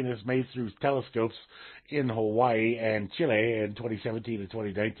observations of Venus made through telescopes in Hawaii and Chile in 2017 and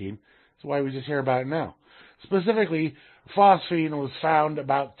 2019. That's why we just hear about it now. Specifically, phosphine was found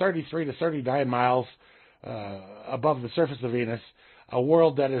about 33 to 39 miles above the surface of Venus, a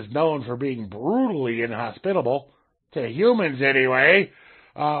world that is known for being brutally inhospitable, to humans anyway,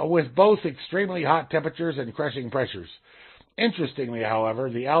 with both extremely hot temperatures and crushing pressures. Interestingly, however,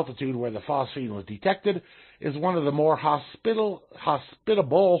 the altitude where the phosphine was detected is one of the more hospitable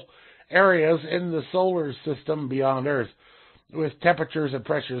areas in the solar system beyond Earth, with temperatures and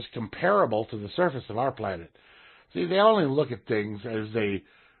pressures comparable to the surface of our planet. See, they only look at things as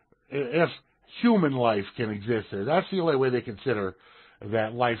if human life can exist there. That's the only way they consider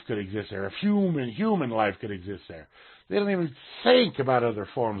that life could exist there. If human life could exist there. They don't even think about other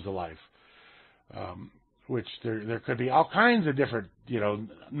forms of life. Which there could be all kinds of different,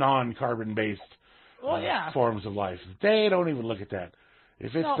 non-carbon based forms of life. They don't even look at that.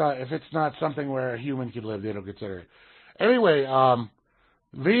 If it's not something where a human could live, they don't consider it. Anyway,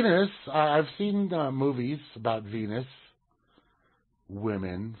 Venus. I've seen movies about Venus,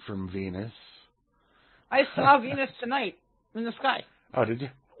 women from Venus. I saw Venus tonight in the sky. Oh, did you?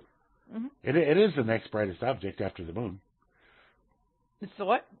 Mm-hmm. It is the next brightest object after the moon. It's the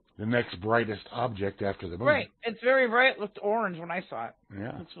what? The next brightest object after the moon. Right. It's very bright. It looked orange when I saw it.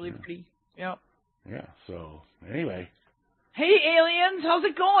 Yeah. It's really pretty. Yep. Yeah. So anyway. Hey, aliens, how's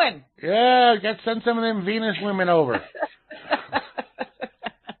it going? Yeah, send some of them Venus women over.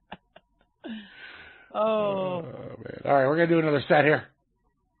 Oh, man. All right, we're going to do another set here.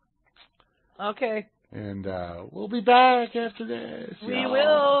 Okay. And we'll be back after this. We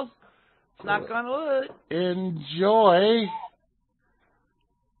will. Knock on wood. Enjoy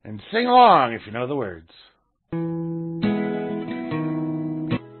And sing along if you know the words.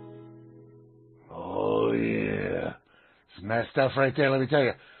 Oh, yeah. Some nice stuff right there, let me tell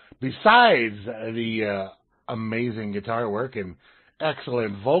you. Besides the amazing guitar work and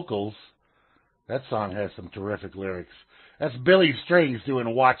excellent vocals, that song has some terrific lyrics. That's Billy Strings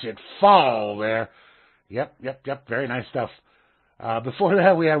doing Watch It Fall there. Yep. Very nice stuff. Before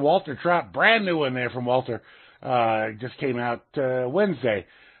that, we had Walter Trout, brand new one there from Walter. Just came out Wednesday.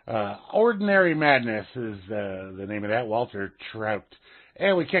 Ordinary Madness is the name of that, Walter Trout.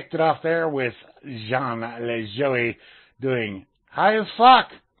 And we kicked it off there with Jean LeJoie doing High as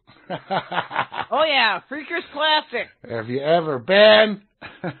Fuck. Oh, yeah, Freaker's classic. Have you ever been?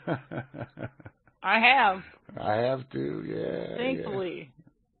 I have. I have too, yeah. Thankfully.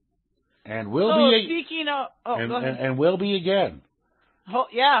 Yeah. And will be. Speaking of, and will be again.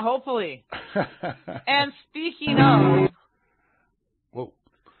 Yeah, hopefully. And speaking of, whoa,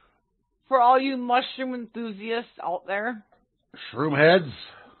 for all you mushroom enthusiasts out there, shroom heads,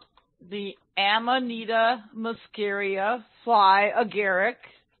 the Amanita muscaria fly agaric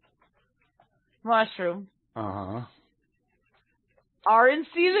mushroom are in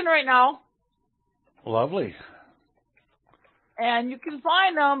season right now. Lovely. And you can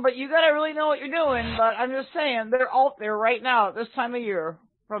find them, but you got to really know what you're doing. But I'm just saying, they're out there right now at this time of year,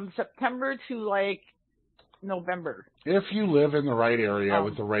 from September to, like, November. If you live in the right area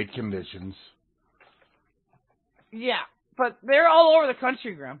with the right conditions. Yeah, but they're all over the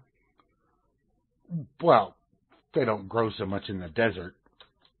country, Grim. Well, they don't grow so much in the desert.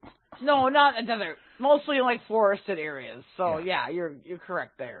 No, not in the desert. Mostly in, like, forested areas. So, yeah you're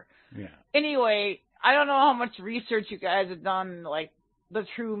correct there. Yeah. Anyway, I don't know how much research you guys have done, like the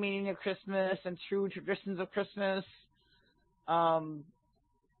true meaning of Christmas and true traditions of Christmas.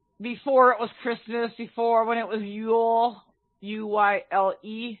 Before it was Christmas, before when it was Yule,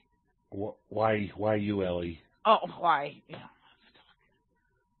 U-Y-L-E. Why U-L-E? Oh, why? Yeah.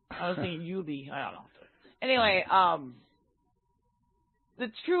 I was thinking Yuli. I don't know. Anyway,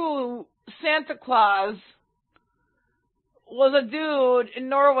 the true Santa Claus was a dude in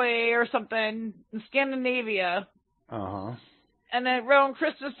Norway or something, in Scandinavia. Uh-huh. And then around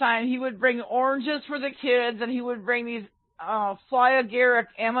Christmas time, he would bring oranges for the kids, and he would bring these fly agaric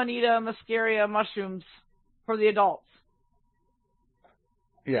Amanita muscaria mushrooms for the adults.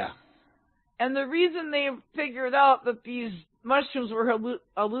 Yeah. And the reason they figured out that these mushrooms were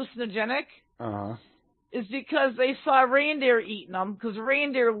hallucinogenic is because they saw reindeer eating them, because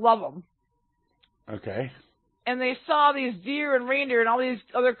reindeer love them. Okay. And they saw these deer and reindeer and all these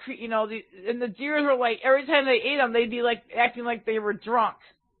other, and the deers were like, every time they ate them, they'd be like acting like they were drunk.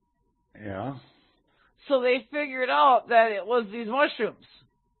 Yeah. So they figured out that it was these mushrooms.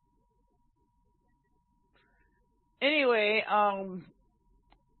 Anyway,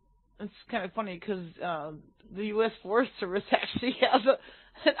 it's kind of funny because the U.S. Forest Service actually has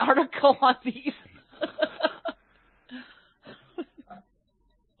an article on these.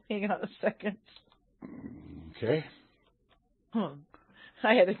 Hang on a second. Okay.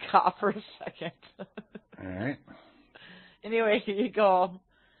 I had to cough for a second. All right. Anyway, here you go.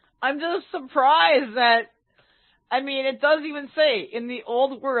 I'm just surprised that, it does even say, in the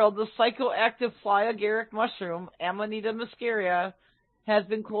old world, the psychoactive fly agaric mushroom, Amanita muscaria, has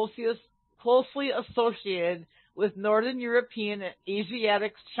been closely associated with Northern European and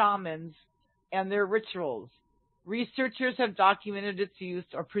Asiatic shamans and their rituals. Researchers have documented its use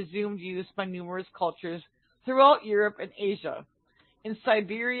or presumed use by numerous cultures throughout Europe and Asia. In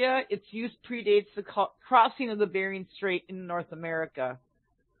Siberia, its use predates the crossing of the Bering Strait in North America.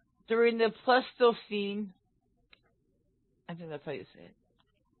 During the Pleistocene, I think that's how you say it.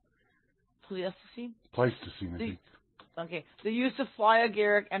 Pleistocene? Pleistocene, I think. Okay. The use of fly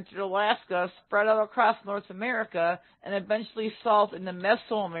agaric entered Alaska, spread out across North America, and eventually south into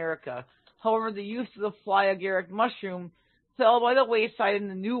Mesoamerica. However, the use of the fly agaric mushroom fell by the wayside in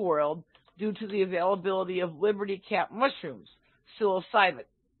the New World due to the availability of liberty cap mushrooms, psilocybin.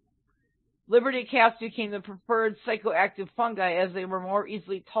 Liberty caps became the preferred psychoactive fungi as they were more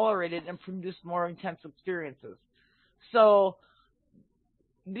easily tolerated and produced more intense experiences. So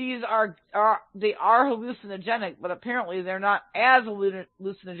these are hallucinogenic, but apparently they're not as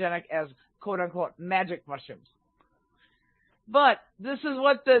hallucinogenic as quote-unquote magic mushrooms. But this is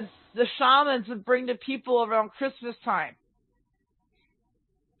what the shamans would bring to people around Christmas time.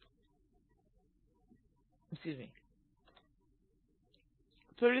 Excuse me.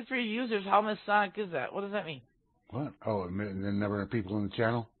 33 users, how Masonic is that? What does that mean? What? Oh, and then never have people in the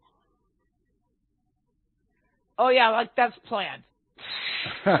channel? Oh, yeah, like that's planned.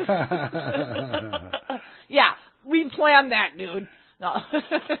 Yeah, we planned that, dude. No.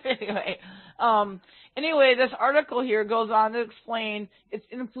 Anyway, this article here goes on to explain its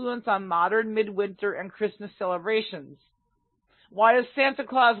influence on modern midwinter and Christmas celebrations. Why does Santa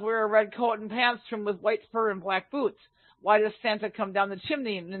Claus wear a red coat and pants trimmed with white fur and black boots? Why does Santa come down the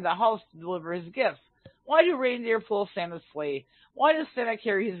chimney and in the house to deliver his gifts? Why do reindeer pull Santa's sleigh? Why does Santa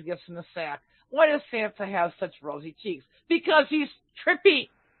carry his gifts in a sack? Why does Santa have such rosy cheeks? Because he's trippy.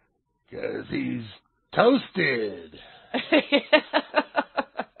 Because he's toasted.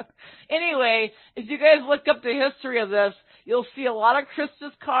 Anyway, if you guys look up the history of this, you'll see a lot of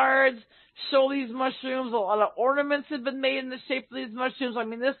Christmas cards show these mushrooms. A lot of ornaments have been made in the shape of these mushrooms. I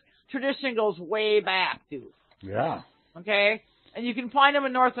mean, this tradition goes way back, dude. Yeah. Okay? And you can find them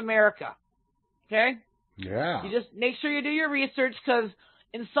in North America. Okay? Yeah. You just make sure you do your research, because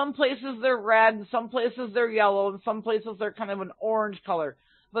in some places they're red, in some places they're yellow, in some places they're kind of an orange color.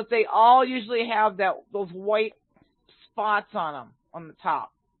 But they all usually have those white spots on them on the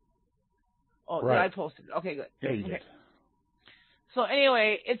top. Oh, right. Did I post it? Okay, good. Yeah, you okay. did. So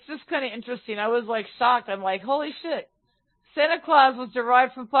anyway, it's just kind of interesting. I was like shocked. I'm like, holy shit. Santa Claus was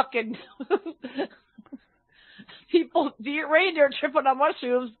derived from fucking reindeer tripping on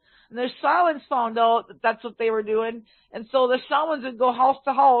mushrooms, and the shamans found out that that's what they were doing. And so the shamans would go house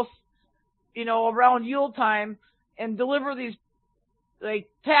to house, around Yule time and deliver these,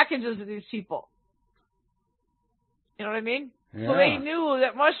 packages to these people. You know what I mean? Yeah. So they knew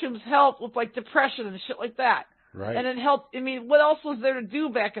that mushrooms helped with, depression and shit like that. Right. And it helped. I mean, what else was there to do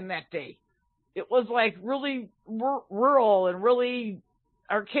back in that day? It was, really rural and really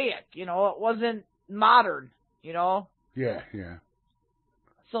archaic, It wasn't modern, Yeah, yeah.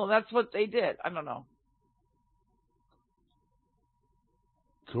 So that's what they did. I don't know.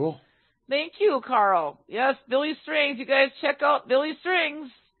 Cool. Thank you, Carl. Yes, Billy Strings. You guys check out Billy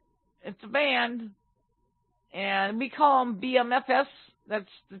Strings. It's a band. And we call them BMFS. That's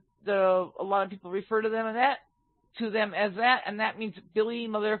a lot of people refer to them as that, and that means Billy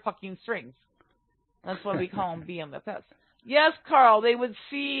Motherfucking Strings. That's why we call them BMFS. Yes, Carl, they would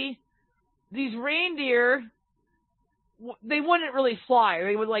see these reindeer. They wouldn't really fly.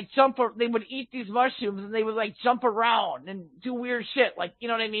 They would jump. They would eat these mushrooms, and they would jump around and do weird shit. You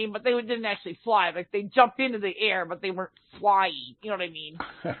know what I mean? But they didn't actually fly. They jump into the air, but they weren't flying. You know what I mean?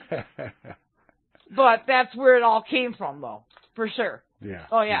 But that's where it all came from, though, for sure. Yeah.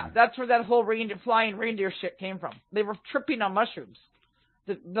 Oh yeah, that's where that whole flying reindeer shit came from. They were tripping on mushrooms.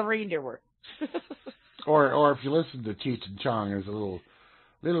 The reindeer were. or if you listen to Cheech and Chong, there's a little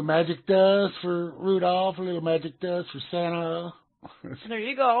magic dust for Rudolph, a little magic dust for Santa. There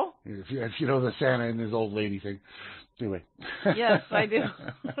you go. If you know the Santa and his old lady thing. Anyway. Yes, I do.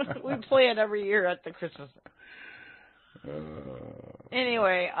 We play it every year at the Christmas.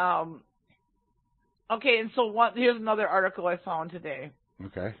 Anyway, okay, and so here's another article I found today.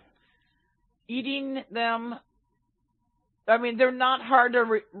 Okay. Eating them, I mean, they're not hard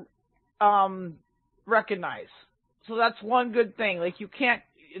to recognize. So that's one good thing.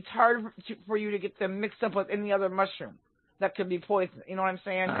 It's hard for you to get them mixed up with any other mushroom that could be poison. You know what I'm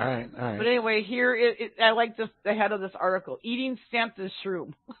saying? All right. But anyway, here, I like the head of this article. Eating Santa's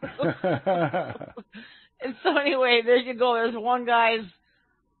shroom. And so anyway, there you go. There's one guy's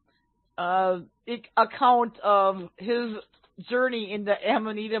account of his journey into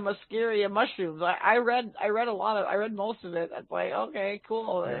Amanita muscaria mushrooms. I read most of it. It's like, okay,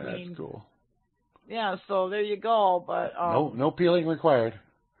 cool. Yeah, I mean, that's cool. Yeah, so there you go. But no peeling required.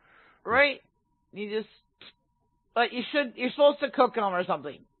 Right. But you're supposed to cook them or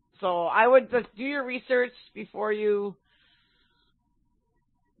something. So I would just do your research before you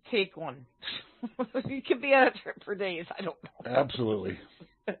take one. You could be on a trip for days. I don't know. Absolutely.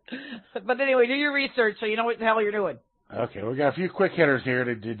 But anyway, do your research so you know what the hell you're doing. Okay, we got a few quick hitters here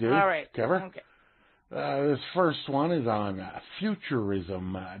to do. All right. Cover. Okay. This first one is on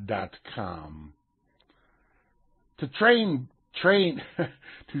futurism.com. To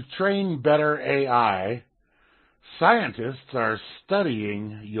train better AI, scientists are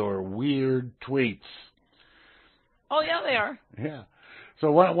studying your weird tweets. Oh yeah, they are. Yeah.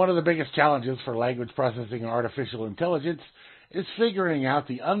 So one of the biggest challenges for language processing and artificial intelligence is figuring out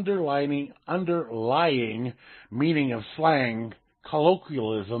the underlying meaning of slang,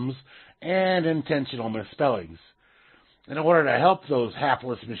 colloquialisms, and intentional misspellings. In order to help those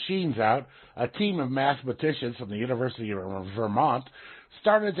hapless machines out, a team of mathematicians from the University of Vermont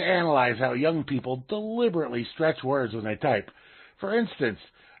started to analyze how young people deliberately stretch words when they type. For instance,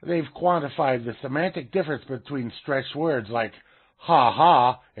 they've quantified the semantic difference between stretched words like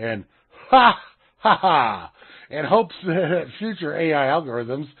ha-ha and ha-ha-ha, and hopes that future AI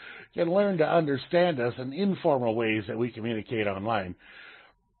algorithms can learn to understand us in informal ways that we communicate online.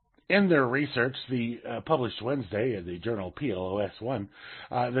 In their research, published Wednesday in the journal PLOS1,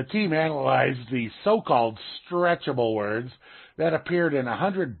 the team analyzed the so-called stretchable words that appeared in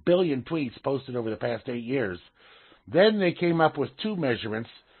 100 billion tweets posted over the past 8 years. Then they came up with two measurements,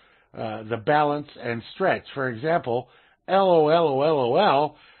 the balance and stretch. For example,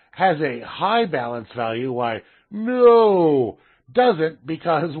 LOL has a high balance value, while no doesn't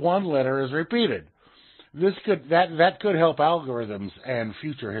because one letter is repeated. That could help algorithms and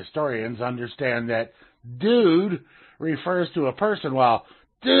future historians understand that dude refers to a person, while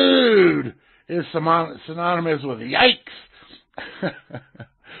dude is synonymous with yikes.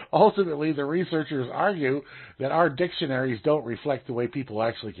 Ultimately, the researchers argue that our dictionaries don't reflect the way people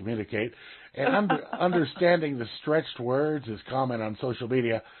actually communicate, and understanding the stretched words as common on social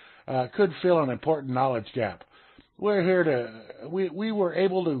media could fill an important knowledge gap. We were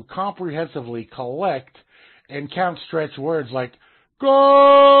able to comprehensively collect and count stretched words like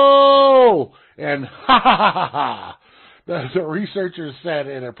go and ha ha ha ha, the researchers said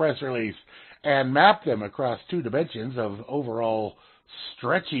in a press release, and map them across two dimensions of overall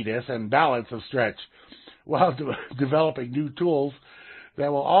stretchiness and balance of stretch, while developing new tools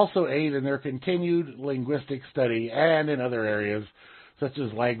that will also aid in their continued linguistic study and in other areas such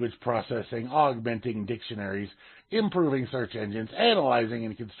as language processing, augmenting dictionaries, improving search engines, analyzing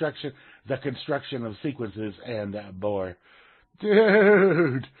and the construction of sequences, and more.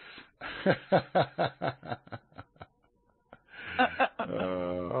 Dude!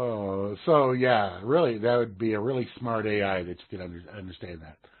 So yeah, really, that would be a really smart AI that you could understand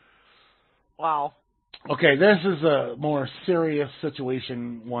that. Wow. Okay, this is a more serious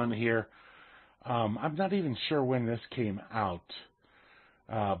situation one here. I'm not even sure when this came out.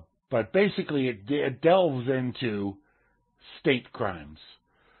 But basically it delves into state crimes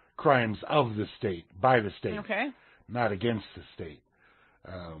of the state, by the state, okay, not against the state.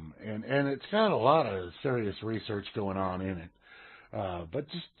 And it's got a lot of serious research going on in it. But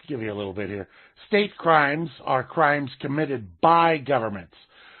just to give you a little bit here. State crimes are crimes committed by governments.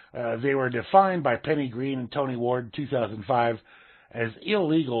 They were defined by Penny Green and Tony Ward in 2005 as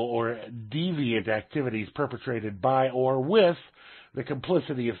illegal or deviant activities perpetrated by or with the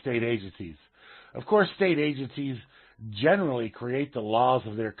complicity of state agencies. Of course, state agencies generally create the laws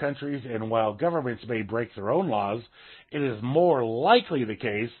of their countries, and while governments may break their own laws, it is more likely the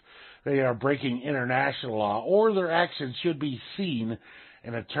case they are breaking international law, or their actions should be seen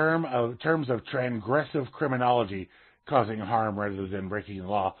in terms of transgressive criminology, causing harm rather than breaking the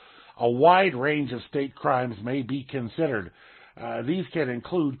law. A wide range of state crimes may be considered. These can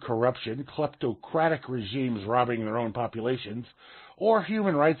include corruption, kleptocratic regimes robbing their own populations, or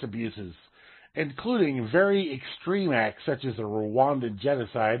human rights abuses, including very extreme acts such as the Rwandan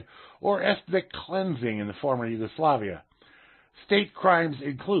genocide or ethnic cleansing in the former Yugoslavia. State crimes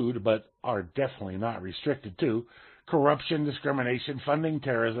include, but are definitely not restricted to, corruption, discrimination, funding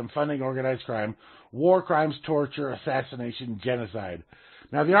terrorism, funding organized crime, war crimes, torture, assassination, genocide.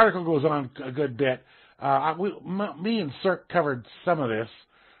 Now, the article goes on a good bit. Me and Cirque covered some of this,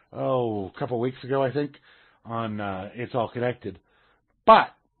 a couple of weeks ago, I think, on It's All Connected.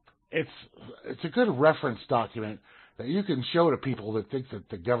 But it's a good reference document that you can show to people that think that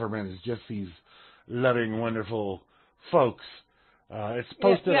the government is just these loving, wonderful folks. It's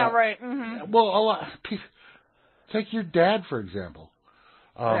posted. Yeah, right. Mm-hmm. Well, a lot. Take your dad, for example.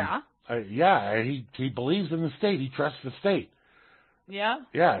 He believes in the state. He trusts the state. Yeah.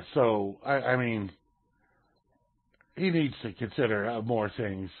 Yeah. So I mean, he needs to consider more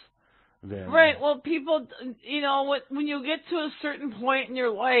things than right. Well, people, when you get to a certain point in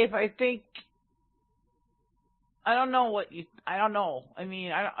your life, I think. I don't know. I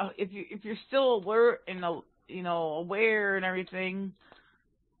mean, if you're still alert and aware and everything,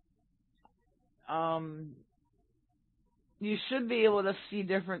 you should be able to see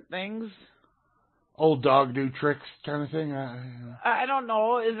different things. Old dog do tricks kind of thing. I don't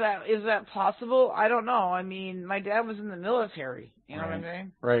know. Is that possible? I don't know. I mean, my dad was in the military. You know what I'm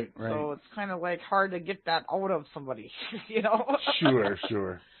saying? Right. So it's kind of like hard to get that out of somebody.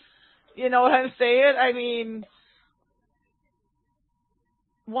 Sure. You know what I'm saying? I mean,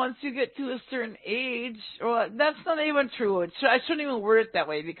 once you get to a certain age, well, that's not even true. I shouldn't even word it that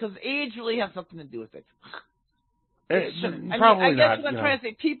way because age really has nothing to do with it. It shouldn't. I guess what I'm trying to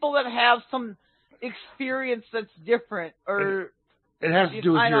say, people that have some experience that's different, or it has to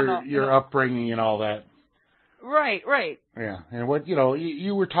do with your upbringing and all that. Right. Yeah, and what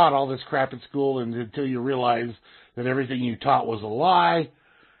you were taught all this crap at school, and until you realize that everything you taught was a lie,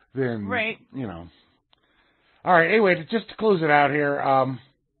 then right. All right. Anyway, just to close it out here,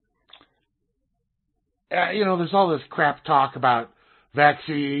 there's all this crap talk about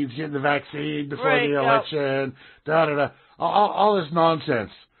vaccines, getting the vaccine before the election, all this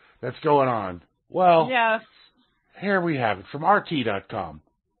nonsense that's going on. Well, yes. Here we have it from RT.com.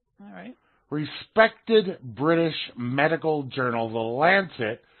 All right. Respected British medical journal, The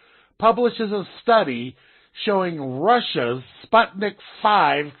Lancet, publishes a study showing Russia's Sputnik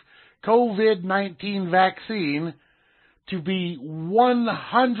V COVID-19 vaccine to be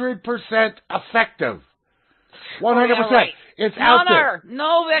 100% effective. 100%. Right. It's out there.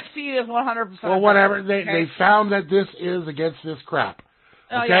 No vaccine is 100%. Well, whatever. They found that this is against this crap.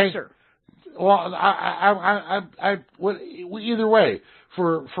 Okay? Yes, sir. Well, either way,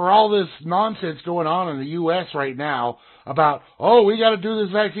 for all this nonsense going on in the U.S. right now about, we got to do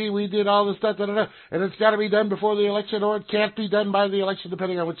this vaccine, we did all this stuff, and it's got to be done before the election, or it can't be done by the election,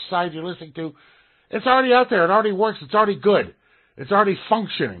 depending on which side you're listening to. It's already out there. It already works. It's already good. It's already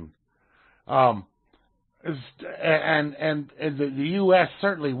functioning. And the U.S.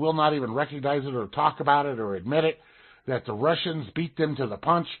 certainly will not even recognize it or talk about it or admit it, that the Russians beat them to the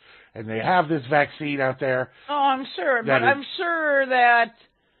punch, and they have this vaccine out there. Oh, I'm sure. But I'm sure that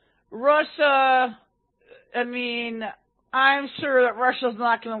Russia, I'm sure that Russia's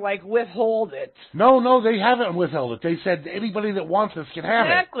not going to, withhold it. No, they haven't withheld it. They said anybody that wants this can have it.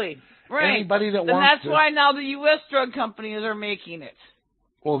 Exactly. Right. Anybody that wants it. And that's why now the U.S. drug companies are making it.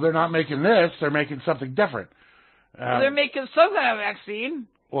 Well, they're not making this. They're making something different. They're making some kind of vaccine.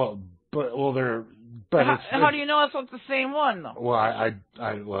 How do you know it's not the same one, though? Well, I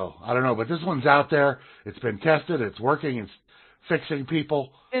don't know, but this one's out there. It's been tested. It's working. It's fixing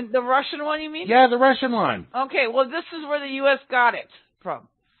people. And the Russian one, you mean? Yeah, the Russian one. Okay, well, this is where the U.S. got it from.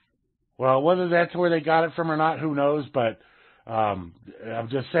 Well, whether that's where they got it from or not, who knows? But I'm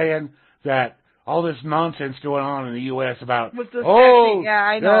just saying that all this nonsense going on in the U.S. about, with this vaccine. Yeah,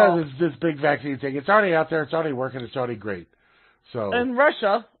 I know. Yeah, this big vaccine thing. It's already out there. It's already working. It's already great. So. And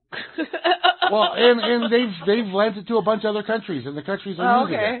Russia. Well, and they've lent it to a bunch of other countries, and the countries are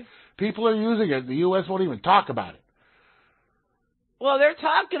using it. People are using it. The U.S. won't even talk about it. Well, they're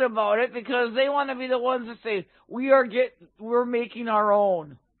talking about it because they want to be the ones that say we're making our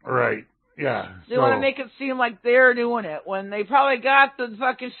own. Right. Yeah. They want to make it seem like they're doing it when they probably got the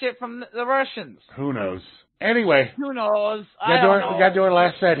fucking shit from the Russians. Who knows? Anyway. Who knows? We got to do our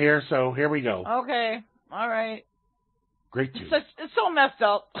last set here, so here we go. Okay. All right. Great tune. It's so messed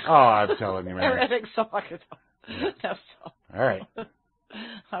up. Oh, I'm telling you, man. Everything's so fucking messed up. All right.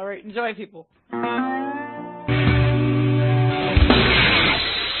 All right. Enjoy, people.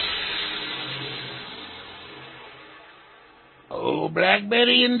 Oh, Black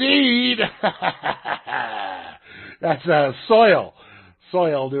Betty indeed. That's Soil.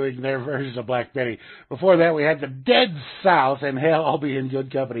 Soil doing their version of Black Betty. Before that, we had the Dead South, and hell, I'll be in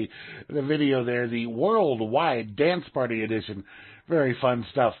good company. The video there, the Worldwide Dance Party Edition. Very fun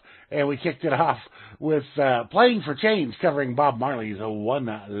stuff. And we kicked it off with Playing for Change, covering Bob Marley's One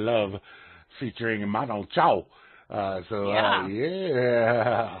Love, featuring Mano Chao.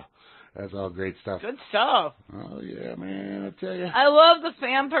 Yeah. That's all great stuff. Good stuff. Oh, yeah, man, I tell you. I love the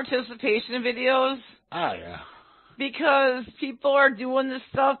fan participation videos. Oh, yeah. Because people are doing this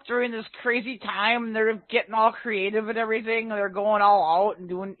stuff during this crazy time, and they're getting all creative and everything, and they're going all out and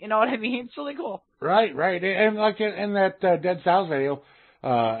doing, you know what I mean? It's really cool. Right. And like in that Dead South video,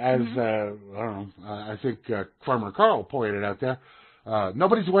 I don't know, I think Farmer Carl pointed out there,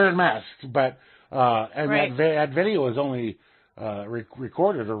 nobody's wearing masks, but, that video is only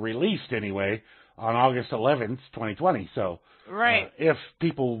recorded or released anyway on August 11th, 2020. So, right. If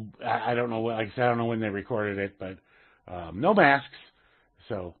people, I don't know, like I said, I don't know when they recorded it, but no masks.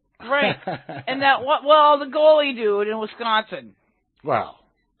 So. Right. And the goalie dude in Wisconsin. Well.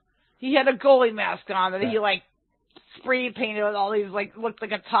 He had a goalie mask on that he spray painted with all these looked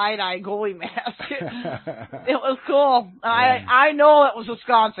like a tie-dye goalie mask. It was cool. I know it was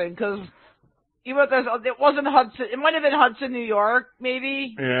Wisconsin because even if it wasn't Hudson, it might have been Hudson, New York,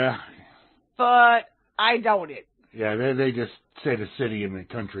 maybe. Yeah. But I doubt it. Yeah, they just said a city in the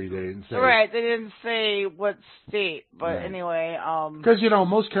country. They didn't say. Right, they didn't say what state. But anyway. Because,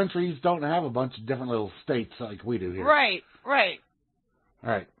 most countries don't have a bunch of different little states like we do here. Right. All right.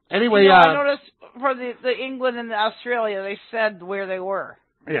 Anyway. I noticed for the England and the Australia, they said where they were.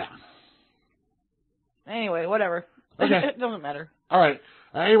 Yeah. Anyway, whatever. Okay. It doesn't matter. All right.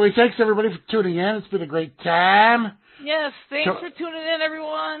 Anyway, thanks everybody for tuning in. It's been a great time. Yes, thanks for tuning in,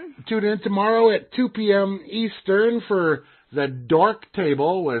 everyone. Tune in tomorrow at 2 p.m. Eastern for the Dork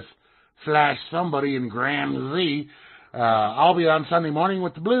Table with Flash Somebody and Graham Z. I'll be on Sunday morning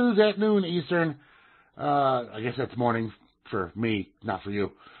with the Blues at noon Eastern. I guess that's morning for me, not for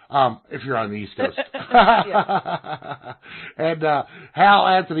you. If you're on the East Coast. And Hal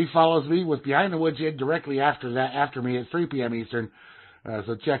Anthony follows me with Behind the Woodshed directly after me at 3 p.m. Eastern.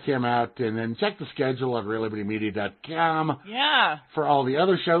 So check him out, and then check the schedule at RealLibertyMedia.com. Yeah. For all the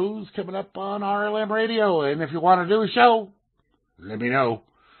other shows coming up on RLM Radio. And if you want to do a show, let me know.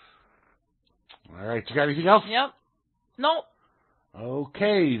 All right, you got anything else? Yep. Nope.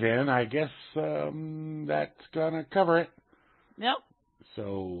 Okay, then I guess that's gonna cover it. Yep.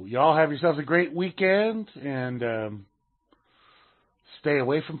 So y'all have yourselves a great weekend, and stay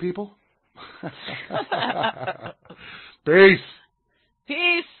away from people. Peace.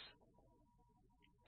 Peace.